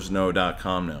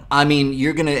schmoesknow.com now? I mean,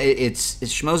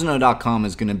 schmoesknow.com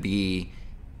is gonna be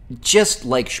just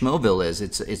like Schmoville is.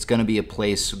 It's gonna be a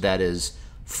place that is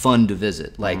fun to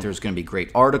visit. Like there's gonna be great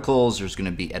articles. There's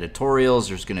gonna be editorials.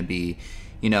 There's gonna be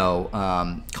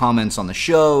comments on the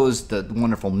shows. The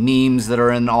wonderful memes that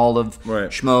are in all of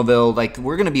Schmoville. Like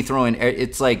we're gonna be throwing.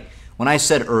 It's like when I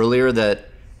said earlier that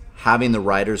having the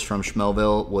writers from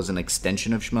Schmoville was an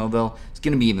extension of Schmoville, it's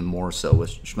going to be even more so with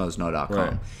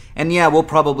schmoesknow.com. And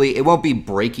it won't be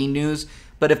breaking news,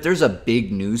 but if there's a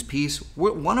big news piece,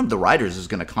 one of the writers is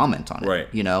going to comment on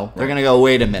it. They're going to go,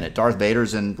 wait a minute, Darth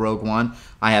Vader's in Rogue One,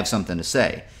 I have something to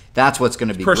say. That's what's going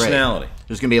to be personality. Great.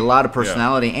 There's going to be a lot of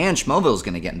personality, and Schmoville's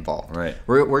going to get involved.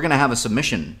 We're going to have a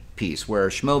submission piece where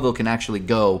Schmoville can actually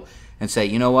go and say,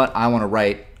 you know what, I want to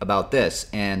write about this.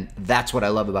 And that's what I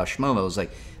love about Schmoville is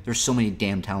like, there's so many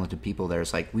damn talented people there.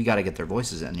 It's like, we got to get their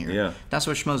voices in here. That's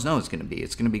what Schmoes Know is going to be.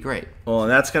 It's going to be great. Well, and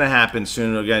that's going to happen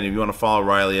soon. Again, if you want to follow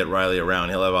Reilly at Reilly Around,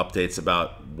 he'll have updates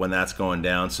about when that's going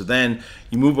down. So then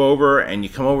you move over and you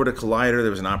come over to Collider. There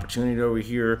was an opportunity over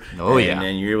here.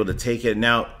 And you're able to take it.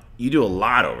 Now, you do a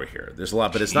lot over here. There's a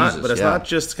lot, but it's not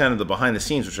just kind of the behind the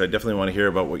scenes, which I definitely want to hear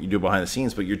about what you do behind the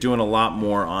scenes, but you're doing a lot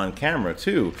more on camera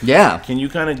too. Can you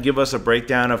kind of give us a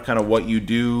breakdown of kind of what you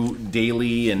do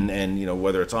daily and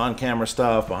whether it's on camera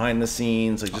stuff, behind the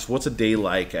scenes, like just what's a day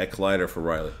like at Collider for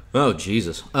Reilly? Oh,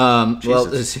 Jesus. Well,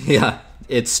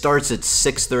 it starts at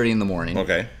 6:30 in the morning.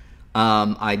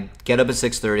 I get up at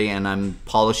 6:30 and I'm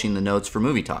polishing the notes for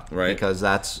Movie Talk, right? Because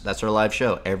that's our live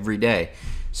show every day.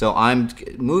 So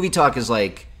Movie Talk is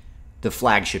like the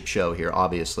flagship show here,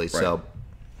 obviously. Right. So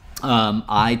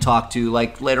I talk to,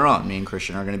 like, later on, me and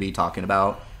Kristian are going to be talking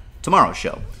about tomorrow's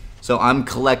show. So I'm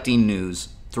collecting news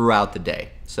throughout the day.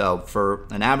 So for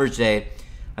an average day,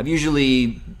 I've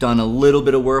usually done a little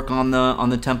bit of work on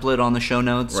the template on the show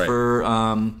notes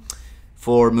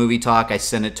for Movie Talk. I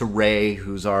send it to Ray,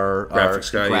 who's our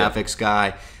graphics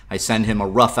guy. I send him a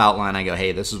rough outline. I go,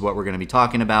 hey, this is what we're going to be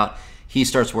talking about. He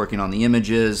starts working on the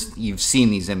images. You've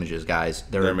seen these images, guys.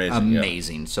 They're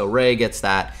amazing. Yeah. So Ray gets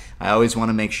that. I always want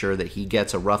to make sure that he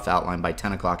gets a rough outline by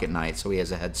 10 o'clock at night so he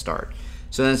has a head start.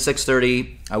 So then at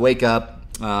 6:30, I wake up.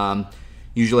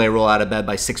 Usually I roll out of bed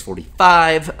by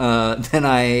 6:45. Then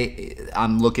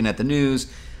I'm looking at the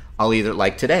news. I'll either,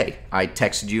 like today, I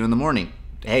texted you in the morning.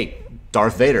 Hey,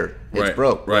 Darth Vader, it's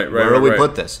broke. Where do we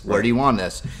put this? Where do you want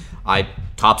this?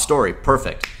 Top story,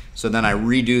 perfect. So then I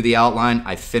redo the outline.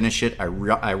 I finish it. I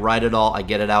write it all. I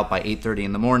get it out by 8:30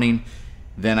 in the morning.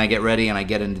 Then I get ready and I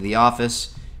get into the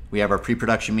office. We have our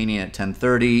pre-production meeting at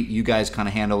 10:30. You guys kind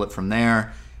of handle it from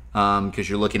there. Because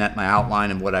you're looking at my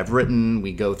outline and what I've written.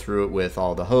 We go through it with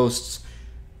all the hosts,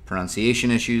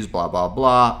 pronunciation issues, blah, blah,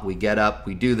 blah. We get up,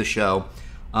 we do the show.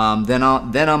 Then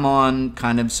I'm on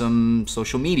kind of some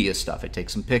social media stuff. I take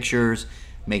some pictures,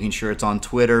 making sure it's on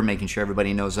Twitter, making sure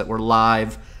everybody knows that we're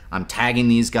live. I'm tagging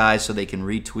these guys so they can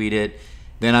retweet it.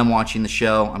 Then I'm watching the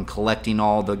show. I'm collecting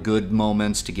all the good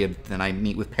moments to give. Then I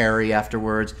meet with Perry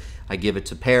afterwards. I give it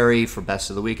to Perry for best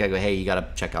of the week. I go, hey, you got to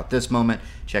check out this moment.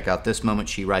 Check out this moment.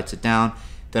 She writes it down.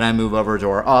 Then I move over to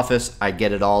our office. I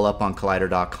get it all up on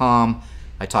Collider.com.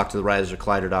 I talk to the writers at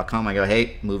Collider.com. I go,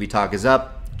 hey, Movie Talk is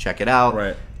up. Check it out.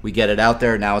 Right. We get it out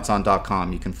there. Now it's on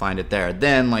 .com. You can find it there.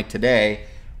 Then, like today,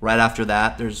 right after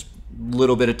that, there's a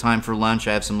little bit of time for lunch.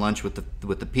 I have some lunch with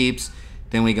the peeps.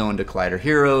 Then we go into Collider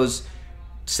Heroes.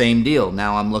 Same deal.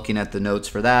 Now I'm looking at the notes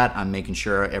for that. I'm making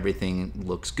sure everything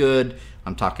looks good.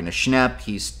 I'm talking to Schnepp.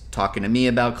 He's talking to me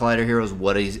about Collider Heroes.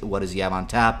 What does he have on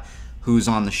tap? Who's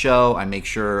on the show? I make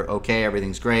sure, okay,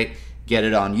 everything's great. Get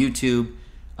it on YouTube.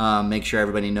 Make sure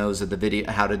everybody knows that the video,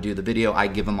 how to do the video. I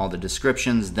give them all the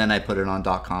descriptions. Then I put it on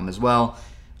 .com as well.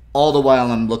 All the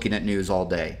while I'm looking at news all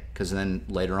day. Because then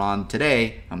later on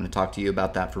today, I'm going to talk to you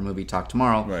about that for Movie Talk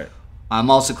tomorrow. Right. I'm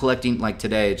also collecting, like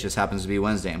today, it just happens to be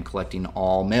Wednesday, I'm collecting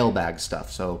all mailbag stuff.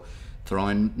 So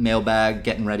throwing mailbag,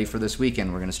 getting ready for this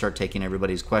weekend. We're going to start taking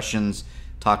everybody's questions,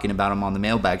 talking about them on the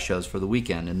mailbag shows for the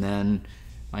weekend. And then,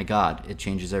 my God, it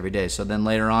changes every day. So then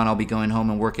later on, I'll be going home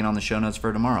and working on the show notes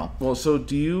for tomorrow. Well, so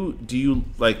do you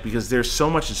like, because there's so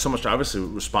much obviously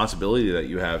responsibility that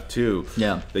you have too.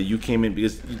 Yeah. That you came in,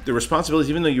 because the responsibilities,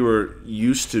 even though you were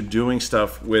used to doing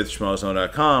stuff with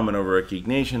schmozzone.com and over at Geek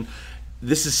Nation,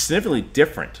 this is significantly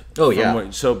different. Oh, yeah.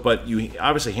 But you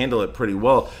obviously handle it pretty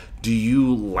well. Do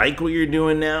you like what you're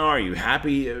doing now? Are you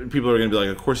happy? People are going to be like,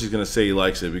 of course he's going to say he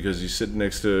likes it because he's sitting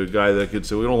next to a guy that could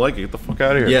say, we don't like it, get the fuck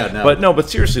out of here. Yeah, no.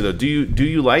 But seriously though, do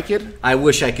you like it? I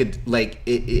wish I could, like,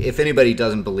 if anybody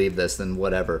doesn't believe this, then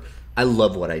whatever. I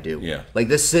love what I do. Yeah. Like,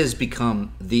 this has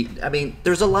become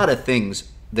there's a lot of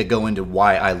things that go into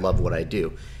why I love what I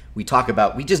do. We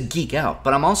just geek out.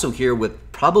 But I'm also here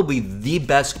with probably the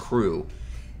best crew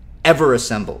ever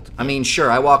assembled. I mean, sure,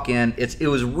 I walk in. It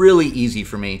was really easy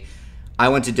for me. I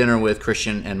went to dinner with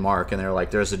Kristian and Mark, and they were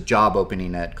like, there's a job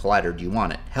opening at Collider. Do you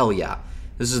want it? Hell yeah.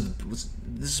 This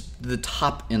is the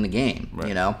top in the game, right.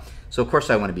 You know? So, of course,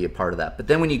 I want to be a part of that. But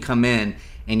then when you come in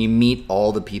and you meet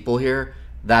all the people here,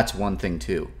 that's one thing,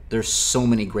 too. There's so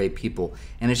many great people,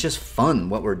 and it's just fun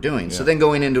what we're doing. Yeah. So then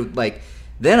going into, like,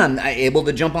 then I'm able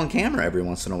to jump on camera every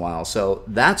once in a while. So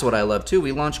that's what I love, too.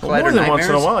 We launched Collider Nightmares. Once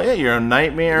in a while. Yeah, you're on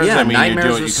Nightmares. Yeah, I mean,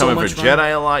 Nightmares you're coming for fun.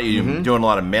 Jedi a lot. You're doing a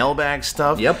lot of mailbag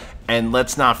stuff. Yep. And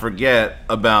let's not forget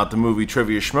about the movie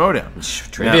Trivia Schmodown.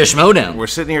 Schmodown. We're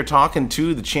sitting here talking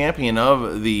to the champion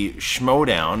of the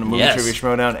Schmodown, the movie Trivia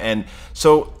Schmodown. And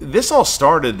so this all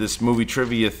started, this movie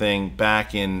trivia thing,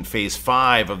 back in Phase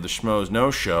 5 of the Schmoes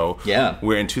No Show. Yeah.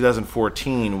 Where in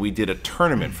 2014 we did a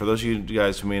tournament. For those of you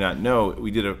guys who may not know, we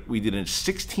did a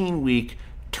 16-week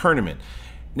tournament.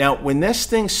 Now, when this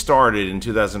thing started in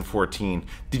 2014,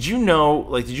 did you know,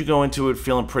 like, did you go into it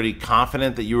feeling pretty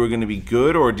confident that you were going to be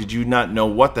good, or did you not know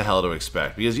what the hell to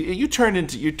expect? Because you turned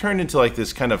into like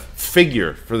this kind of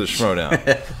figure for the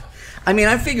Schmodown. I mean,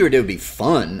 I figured it would be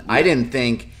fun. Yeah.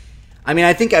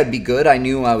 I think I'd be good. I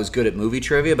knew I was good at movie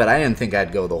trivia, but I didn't think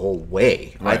I'd go the whole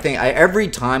way. Right. I think every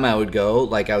time I would go,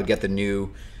 like, I would get the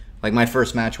new, like, my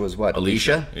first match was what?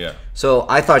 Alicia? Yeah. So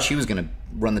I thought she was going to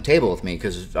run the table with me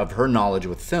because of her knowledge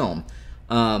with film.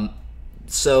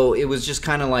 so it was just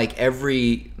kind of like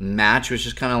every match was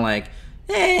just kind of like,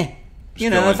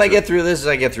 if I get through this,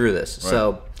 I get through this. Right.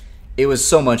 So it was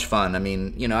so much fun. I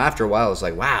mean, after a while, it was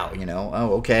like, wow,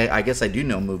 oh, okay, I guess I do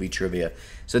know movie trivia.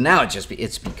 So now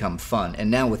it's become fun. And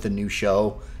now with the new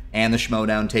show and the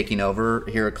Schmodown taking over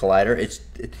here at Collider,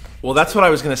 well, that's what I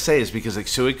was going to say is because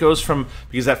it goes from,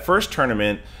 because that first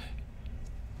tournament,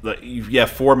 you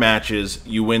have 4 matches,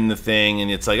 you win the thing,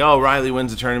 and it's like, oh, Reilly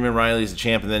wins the tournament, Reilly's the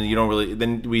champ, and then you don't really.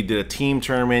 Then we did a team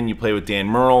tournament. You play with Dan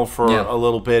Murrell for a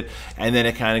little bit, and then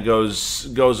it kind of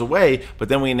goes away. But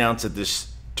then we announced that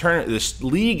this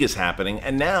league is happening,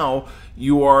 and now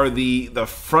you are the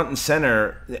front and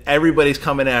center. Everybody's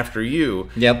coming after you.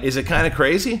 Yep. Is it kind of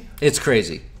crazy? It's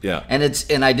crazy. Yeah.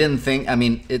 And I didn't think. I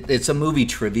mean, it's a movie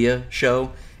trivia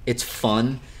show. It's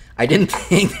fun. I didn't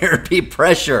think there'd be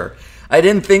pressure. I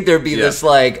didn't think there'd be this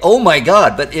like, oh my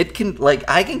God, but it can, like,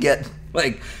 I can get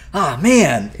like, oh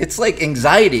man, it's like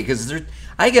anxiety because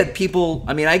I get people,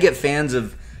 I mean, I get fans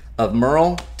of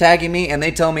Merle tagging me and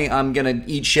they tell me I'm going to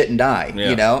eat shit and die,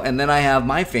 and then I have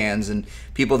my fans and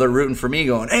people that are rooting for me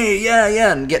going, hey,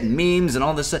 yeah, and getting memes and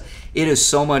all this stuff. It is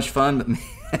so much fun,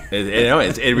 but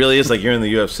it really is like you're in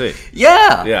the UFC.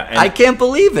 Yeah. And I can't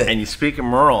believe it. And you speak of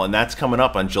Merle, and that's coming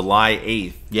up on July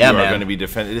 8th. Yeah, you man. are going to be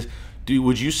defending.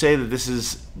 Would you say that this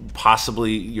is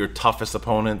possibly your toughest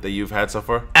opponent that you've had so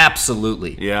far?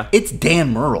 Absolutely. Yeah. It's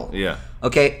Dan Murrell. Yeah.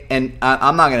 Okay, and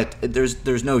I'm not gonna.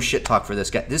 There's no shit talk for this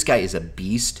guy. This guy is a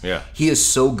beast. Yeah. He is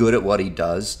so good at what he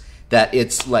does that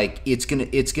it's like it's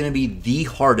gonna be the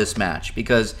hardest match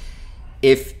because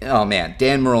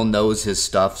Dan Murrell knows his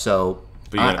stuff. So.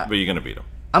 But you're gonna beat him.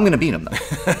 I'm going to beat him, though.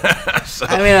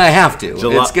 I mean, I have to.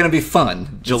 It's going to be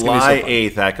fun. July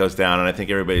 8th, that goes down, and I think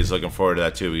everybody's looking forward to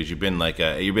that, too, because you've been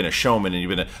a showman, and you've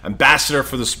been an ambassador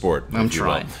for the sport. I'm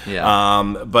trying,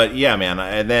 yeah. But, yeah, man,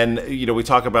 and then, we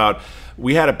talk about,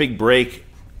 we had a big break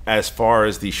as far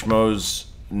as the Schmoes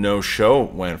No Show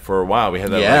went for a while. We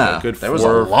had that a good 4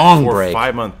 or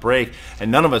 5 month break,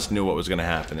 and none of us knew what was going to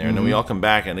happen there. And then we all come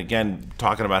back, and again,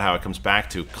 talking about how it comes back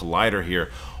to Collider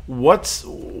here. What's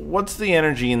the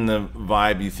energy and the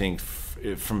vibe you think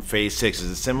from Phase 6?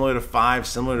 Is it similar to 5,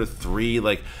 similar to 3?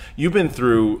 Like, you've been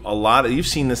through a lot you've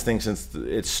seen this thing since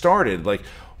it started. Like,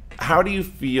 how do you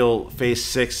feel Phase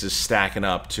 6 is stacking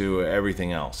up to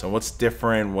everything else? And what's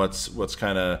different? What's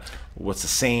the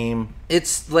same?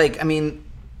 It's like, I mean,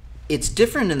 it's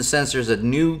different in the sense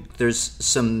there's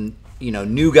some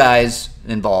new guys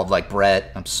involved, like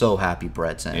Brett. I'm so happy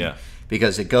Brett's in. Yeah.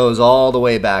 Because it goes all the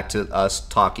way back to us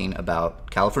talking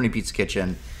about California Pizza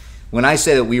Kitchen. When I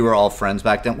say that we were all friends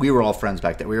back then, we were all friends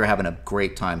back then. We were having a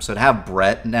great time. So to have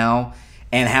Brett now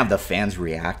and have the fans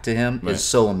react to him is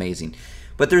so amazing.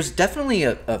 But there's definitely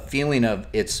a feeling of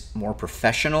it's more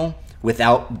professional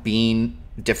without being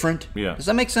different. Yeah. Does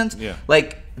that make sense? Yeah.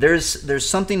 Like there's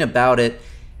something about it.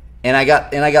 And I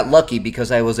got lucky because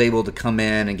I was able to come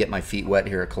in and get my feet wet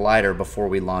here at Collider before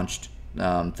we launched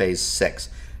Phase 6.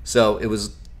 So it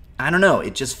was, I don't know,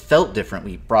 it just felt different.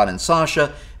 We brought in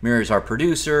Sasha, Miri's our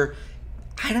producer.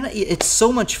 I don't know, it's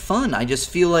so much fun. I just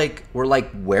feel like we're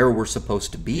like where we're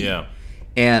supposed to be. Yeah.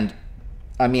 And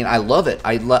I mean, I love it.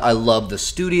 I love the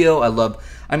studio.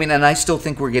 And I still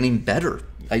think we're getting better.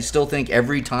 I still think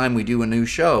every time we do a new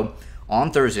show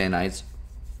on Thursday nights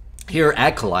here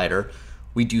at Collider,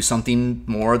 we do something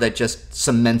more that just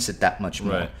cements it that much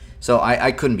more. Right. So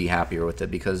I couldn't be happier with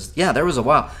it because, there was a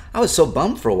while. I was so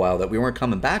bummed for a while that we weren't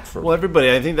coming back for. Well,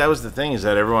 everybody, I think that was the thing, is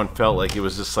that everyone felt like it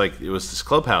was this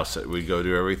clubhouse that we'd go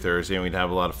to every Thursday, and we'd have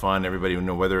a lot of fun. Everybody would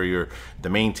know, whether you're the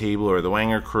main table or the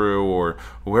Wanger crew or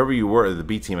whoever you were, the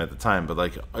B team at the time. But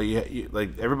like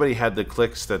everybody had the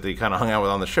cliques that they kind of hung out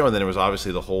with on the show, and then it was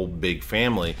obviously the whole big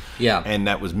family. Yeah. And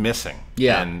that was missing.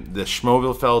 Yeah. And the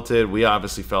Schmoville felt it. We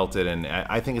obviously felt it, and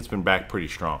I think it's been back pretty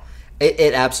strong.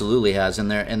 It absolutely has, and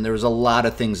there was a lot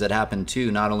of things that happened too.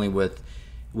 Not only with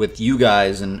you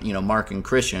guys and Mark and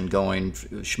Kristian going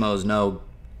Schmoes No,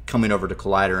 coming over to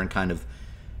Collider and kind of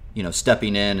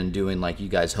stepping in and doing like you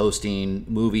guys hosting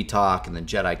movie talk and the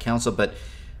Jedi Council, but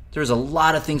there's a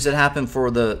lot of things that happened for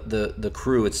the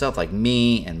crew itself, like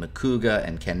me and Makuga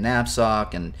and Ken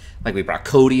Knapsack, and like we brought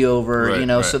Cody over,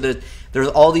 right. So there's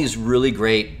all these really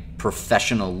great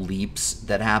professional leaps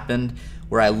that happened.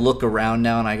 Where I look around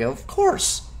now and I go, of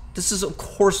course was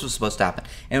supposed to happen.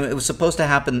 And it was supposed to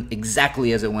happen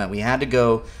exactly as it went. We had to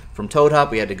go from Toad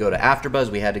Hop, we had to go to AfterBuzz,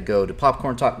 we had to go to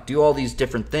Popcorn Talk, do all these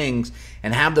different things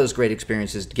and have those great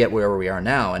experiences to get where we are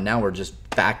now. And now we're just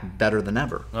back better than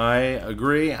ever. I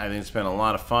agree. I think it's been a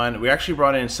lot of fun. We actually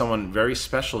brought in someone very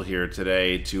special here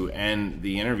today to end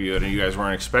the interview. I know you guys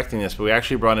weren't expecting this, but we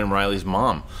actually brought in Reilly's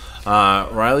mom.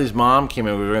 Reilly's mom came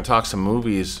in. We were going to talk some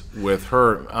movies with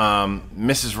her.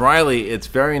 Mrs. Reilly, it's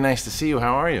very nice to see you.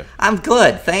 How are you? I'm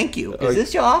good, thank you. Is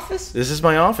this your office? This is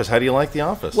my office. How do you like the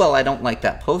office? Well, I don't like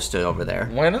that poster over there.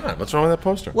 Why not? What's wrong with that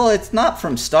poster? Well, it's not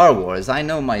from Star Wars. I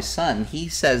know my son. He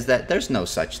says that there's no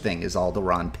such thing as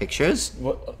Alderaan Pictures.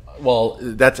 Well,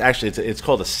 that's actually it's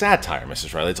called a satire,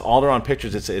 Mrs. Reilly. It's Alderaan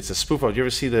Pictures. It's a spoof. Did you ever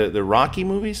see the Rocky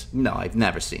movies? No, I've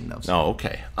never seen those. Oh,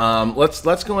 okay.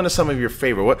 Let's go into some of your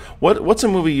favorite. What's a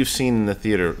movie you've seen in the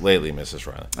theater lately, Mrs.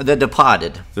 Reilly? The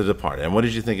Departed. The Departed. And what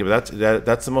did you think of that?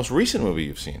 That's the most recent movie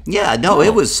you've seen. Yeah, no,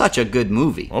 It was such a good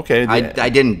movie. Okay. I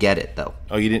didn't get it though.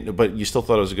 Oh, you didn't, but you still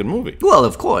thought it was a good movie. Well,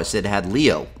 of course, it had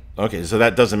Leo. Okay, so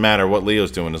that doesn't matter what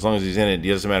Leo's doing. As long as he's in it, it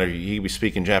doesn't matter. He could be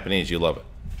speaking Japanese. You love it.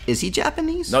 Is he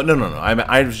Japanese? No.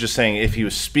 I was just saying if he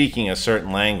was speaking a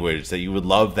certain language that you would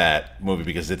love that movie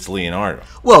because it's Leonardo.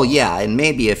 Well, yeah, and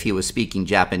maybe if he was speaking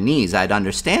Japanese, I'd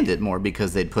understand it more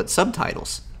because they'd put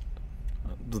subtitles.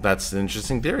 That's an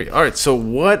interesting theory. All right, so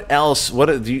what else?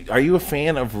 Are you a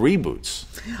fan of reboots?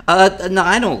 No,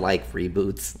 I don't like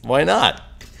reboots. Why not?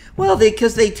 Well,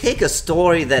 because they take a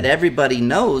story that everybody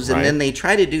knows and Right. then they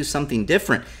try to do something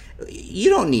different. You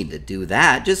don't need to do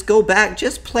that. Just go back,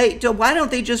 just play. Why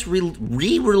don't they just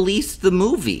re-release the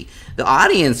movie? The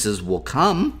audiences will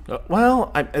come.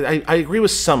 Well, I agree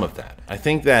with some of that. I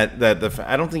think that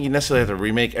I don't think you necessarily have to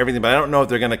remake everything, but I don't know if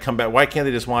they're going to come back. Why can't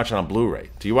they just watch it on Blu-ray?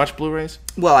 Do you watch Blu-rays?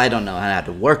 Well, I don't know how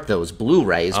to work those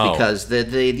Blu-rays because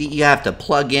you have to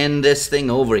plug in this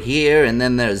thing over here, and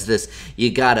then there's this.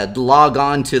 You got to log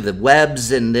on to the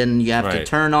webs, and then you have to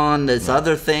turn on this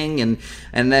other thing,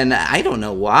 and then I don't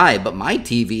know why, but my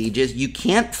TV you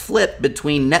can't flip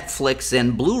between Netflix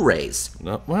and Blu-rays.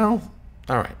 No, well,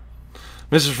 all right,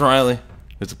 Mrs. Reilly.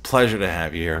 It's a pleasure to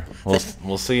have you here.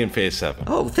 We'll see you in Phase 7.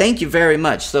 Oh, thank you very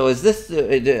much. So is this,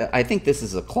 I think this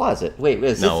is a closet. Wait,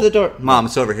 is this the door? Mom,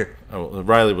 it's over here. Oh,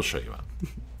 Reilly will show you out.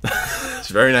 It's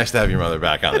very nice to have your mother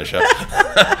back on the show.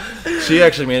 She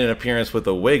actually made an appearance with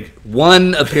a wig.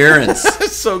 One appearance.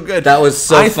 That's so good. That was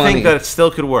so funny. I think that it still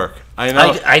could work. I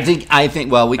know. I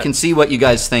think. Well, we can see what you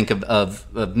guys think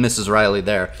of Mrs. Reilly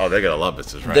there. Oh, they're gonna love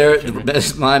Mrs.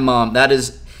 Reilly. My mom. That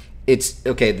is. It's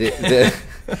okay.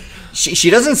 She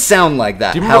doesn't sound like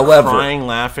that. Do you remember crying,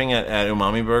 laughing at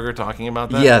Umami Burger, talking about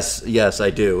that? Yes,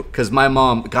 I do. Because my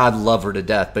mom, God love her to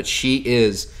death, but she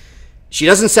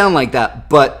doesn't sound like that,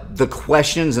 but the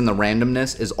questions and the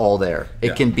randomness is all there.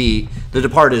 It can be, The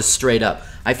Departed is straight up.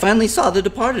 I finally saw The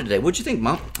Departed today. What'd you think,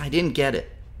 Mom? I didn't get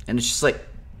it. And it's just like,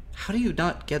 how do you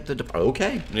not get The Departed?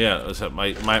 Okay. Yeah, so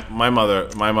my mother,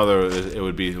 it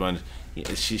would be when... the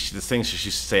things she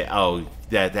used to say, oh,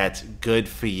 that's good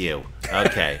for you.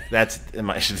 Okay, that's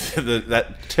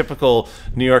that typical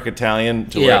New York Italian.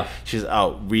 Where she's,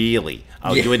 oh, really?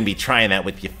 Oh, you wouldn't be trying that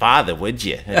with your father, would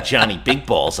you? Johnny Big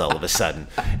Balls all of a sudden.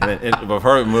 And then, with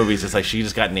her movies, it's like she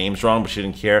just got names wrong, but she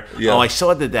didn't care. Yeah. Oh, I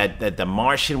saw that the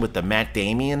Martian with the Matt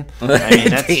Damon. I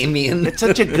mean, Damien. It's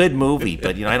such a good movie,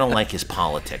 but I don't like his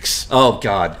politics. Oh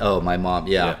God. Oh, my mom.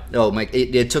 Yeah. Oh my.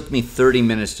 It took me 30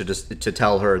 minutes to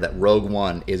tell her that Rogue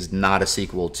One is not a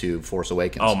sequel to Force Awakens.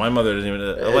 Oh, my mother doesn't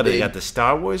even. What, they got the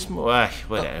Star Wars?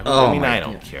 Whatever. I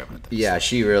don't care about that. Yeah,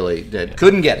 she really did.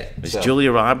 Couldn't get it. It's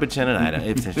Julia Roberts in it.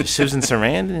 It's Susan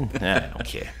Sarandon. I don't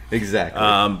care. Exactly.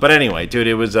 But anyway, dude,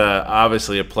 it was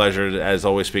obviously a pleasure as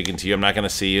always speaking to you. I'm not going to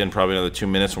see you in probably another 2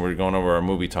 minutes when we're going over our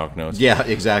movie talk notes. Yeah,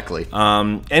 exactly.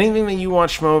 Anything that you want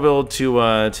Schmoville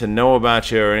to know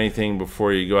about you or anything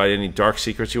before you go out? Any dark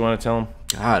secrets you want to tell them?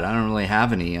 God, I don't really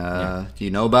have any.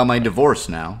 You know about my divorce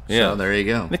now, so there you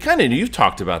go. You've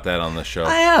talked about that on the show.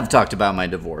 I have talked about my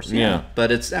divorce,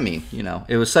 but it's,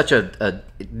 it was such a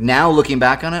now looking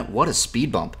back on it, what a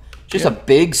speed bump. Just a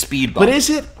big speed bump. But is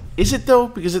it though?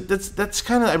 Because that's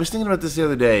kind of, I was thinking about this the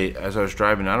other day as I was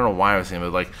driving. I don't know why I was thinking,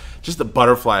 but like just the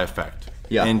butterfly effect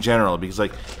in general. Because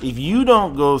like if you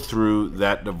don't go through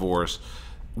that divorce,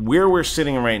 where we're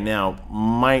sitting right now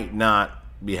might not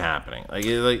be happening.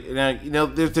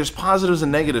 There's positives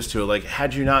and negatives to it. Like,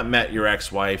 had you not met your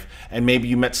ex-wife and maybe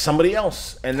you met somebody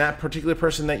else, and that particular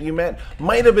person that you met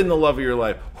might have been the love of your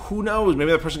life. Who knows? Maybe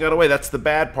that person got away. That's the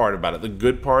bad part about it. The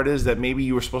good part is that maybe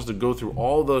you were supposed to go through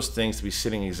all those things to be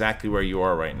sitting exactly where you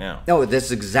are right now. No,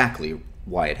 that's exactly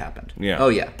why it happened. Yeah. Oh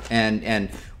yeah, and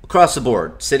across the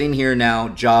board, sitting here now,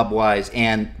 job-wise,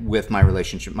 and with my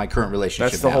relationship, my current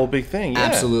relationship. That's the whole big thing. Yeah.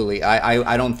 Absolutely.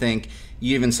 I don't think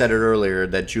you even said it earlier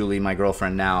that Julie, my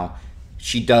girlfriend now,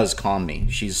 she does calm me.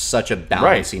 She's such a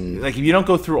balancing... Right. Like, if you don't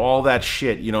go through all that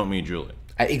shit, you don't meet Julie.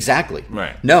 Exactly.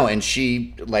 Right. No, and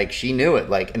she knew it.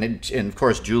 Like, and of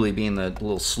course, Julie, being the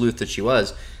little sleuth that she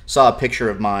was, saw a picture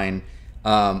of mine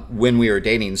when we were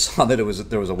dating. Saw that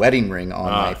there was a wedding ring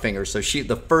on my finger. So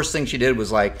the first thing she did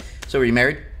was like, "So are you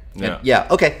married?" Yeah. Yeah.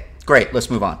 Okay. Great. Let's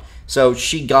move on. So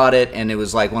she got it, and it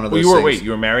was like one of those things.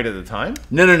 You were married at the time?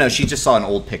 No. She just saw an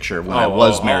old picture when I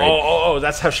was married.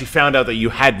 That's how she found out that you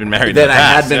had been married. That I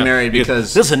had been married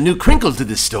because there's a new crinkle to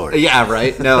this story. Yeah,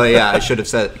 right. No, yeah, I should have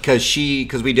said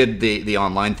because we did the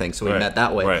online thing, so we met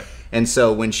that way. Right. And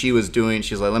so when she was doing,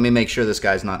 she's like, "Let me make sure this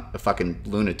guy's not a fucking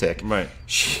lunatic." Right.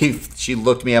 She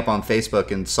looked me up on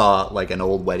Facebook and saw like an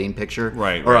old wedding picture,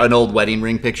 or an old wedding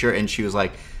ring picture, and she was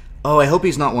like, "Oh, I hope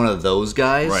he's not one of those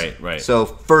guys." Right. So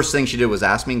first thing she did was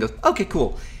ask me and goes, "Okay,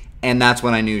 cool." And that's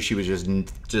when I knew she was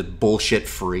just bullshit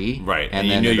free. Right. And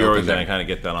you knew you were going to kind of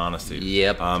get that honesty.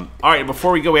 Yep. All right,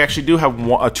 before we go, we actually do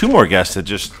have two more guests that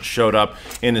just showed up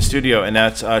in the studio, and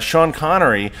that's Sean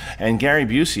Connery and Gary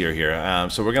Busey are here.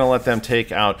 So we're going to let them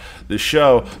take out the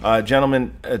show.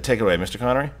 Gentlemen, take it away, Mr.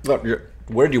 Connery.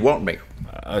 Where do you want me?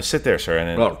 Sit there, sir.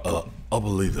 And I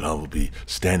believe that I will be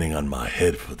standing on my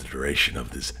head for the duration of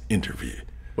this interview.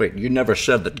 Wait, you never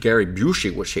said that Gary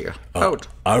Busey was here.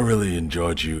 I really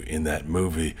enjoyed you in that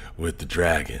movie with the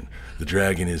dragon. The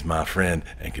dragon is my friend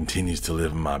and continues to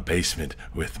live in my basement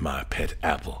with my pet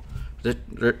apple. You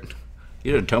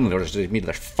didn't tell me there was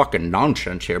this fucking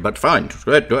nonsense here, but fine.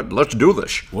 Good. Let's do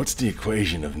this. What's the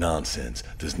equation of nonsense?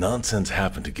 Does nonsense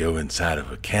happen to go inside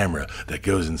of a camera that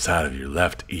goes inside of your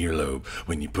left earlobe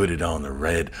when you put it on the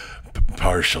red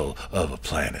partial of a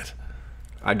planet?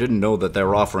 I didn't know that they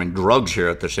were offering drugs here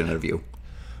at this interview.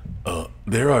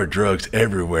 There are drugs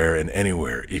everywhere and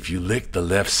anywhere. If you lick the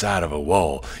left side of a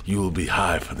wall, you will be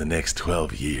high for the next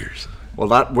 12 years. Well,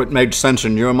 that made sense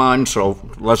in your mind, so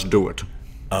let's do it.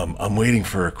 I'm waiting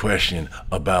for a question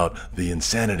about the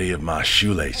insanity of my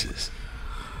shoelaces.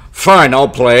 Fine, I'll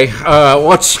play.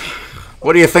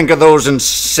 What do you think of those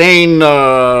insane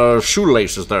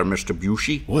shoelaces there, Mr.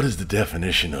 Busey? What is the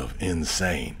definition of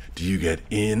insane? Do you get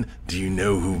in? Do you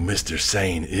know who Mr.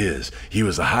 Sane is? He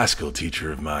was a high school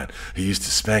teacher of mine who used to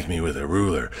spank me with a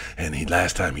ruler, and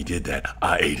last time he did that,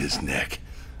 I ate his neck.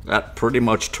 That pretty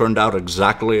much turned out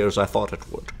exactly as I thought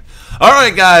it would. All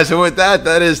right, guys, and with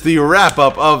that is the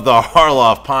wrap-up of the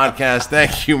Harloff Podcast.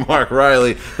 Thank you, Mark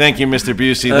Reilly. Thank you, Mr.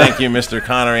 Busey. Thank you, Mr.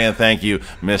 Connery. And thank you,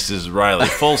 Mrs. Reilly.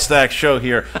 Full stack show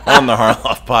here on the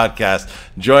Harloff Podcast.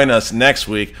 Join us next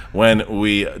week when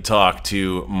we talk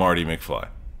to Marty McFly.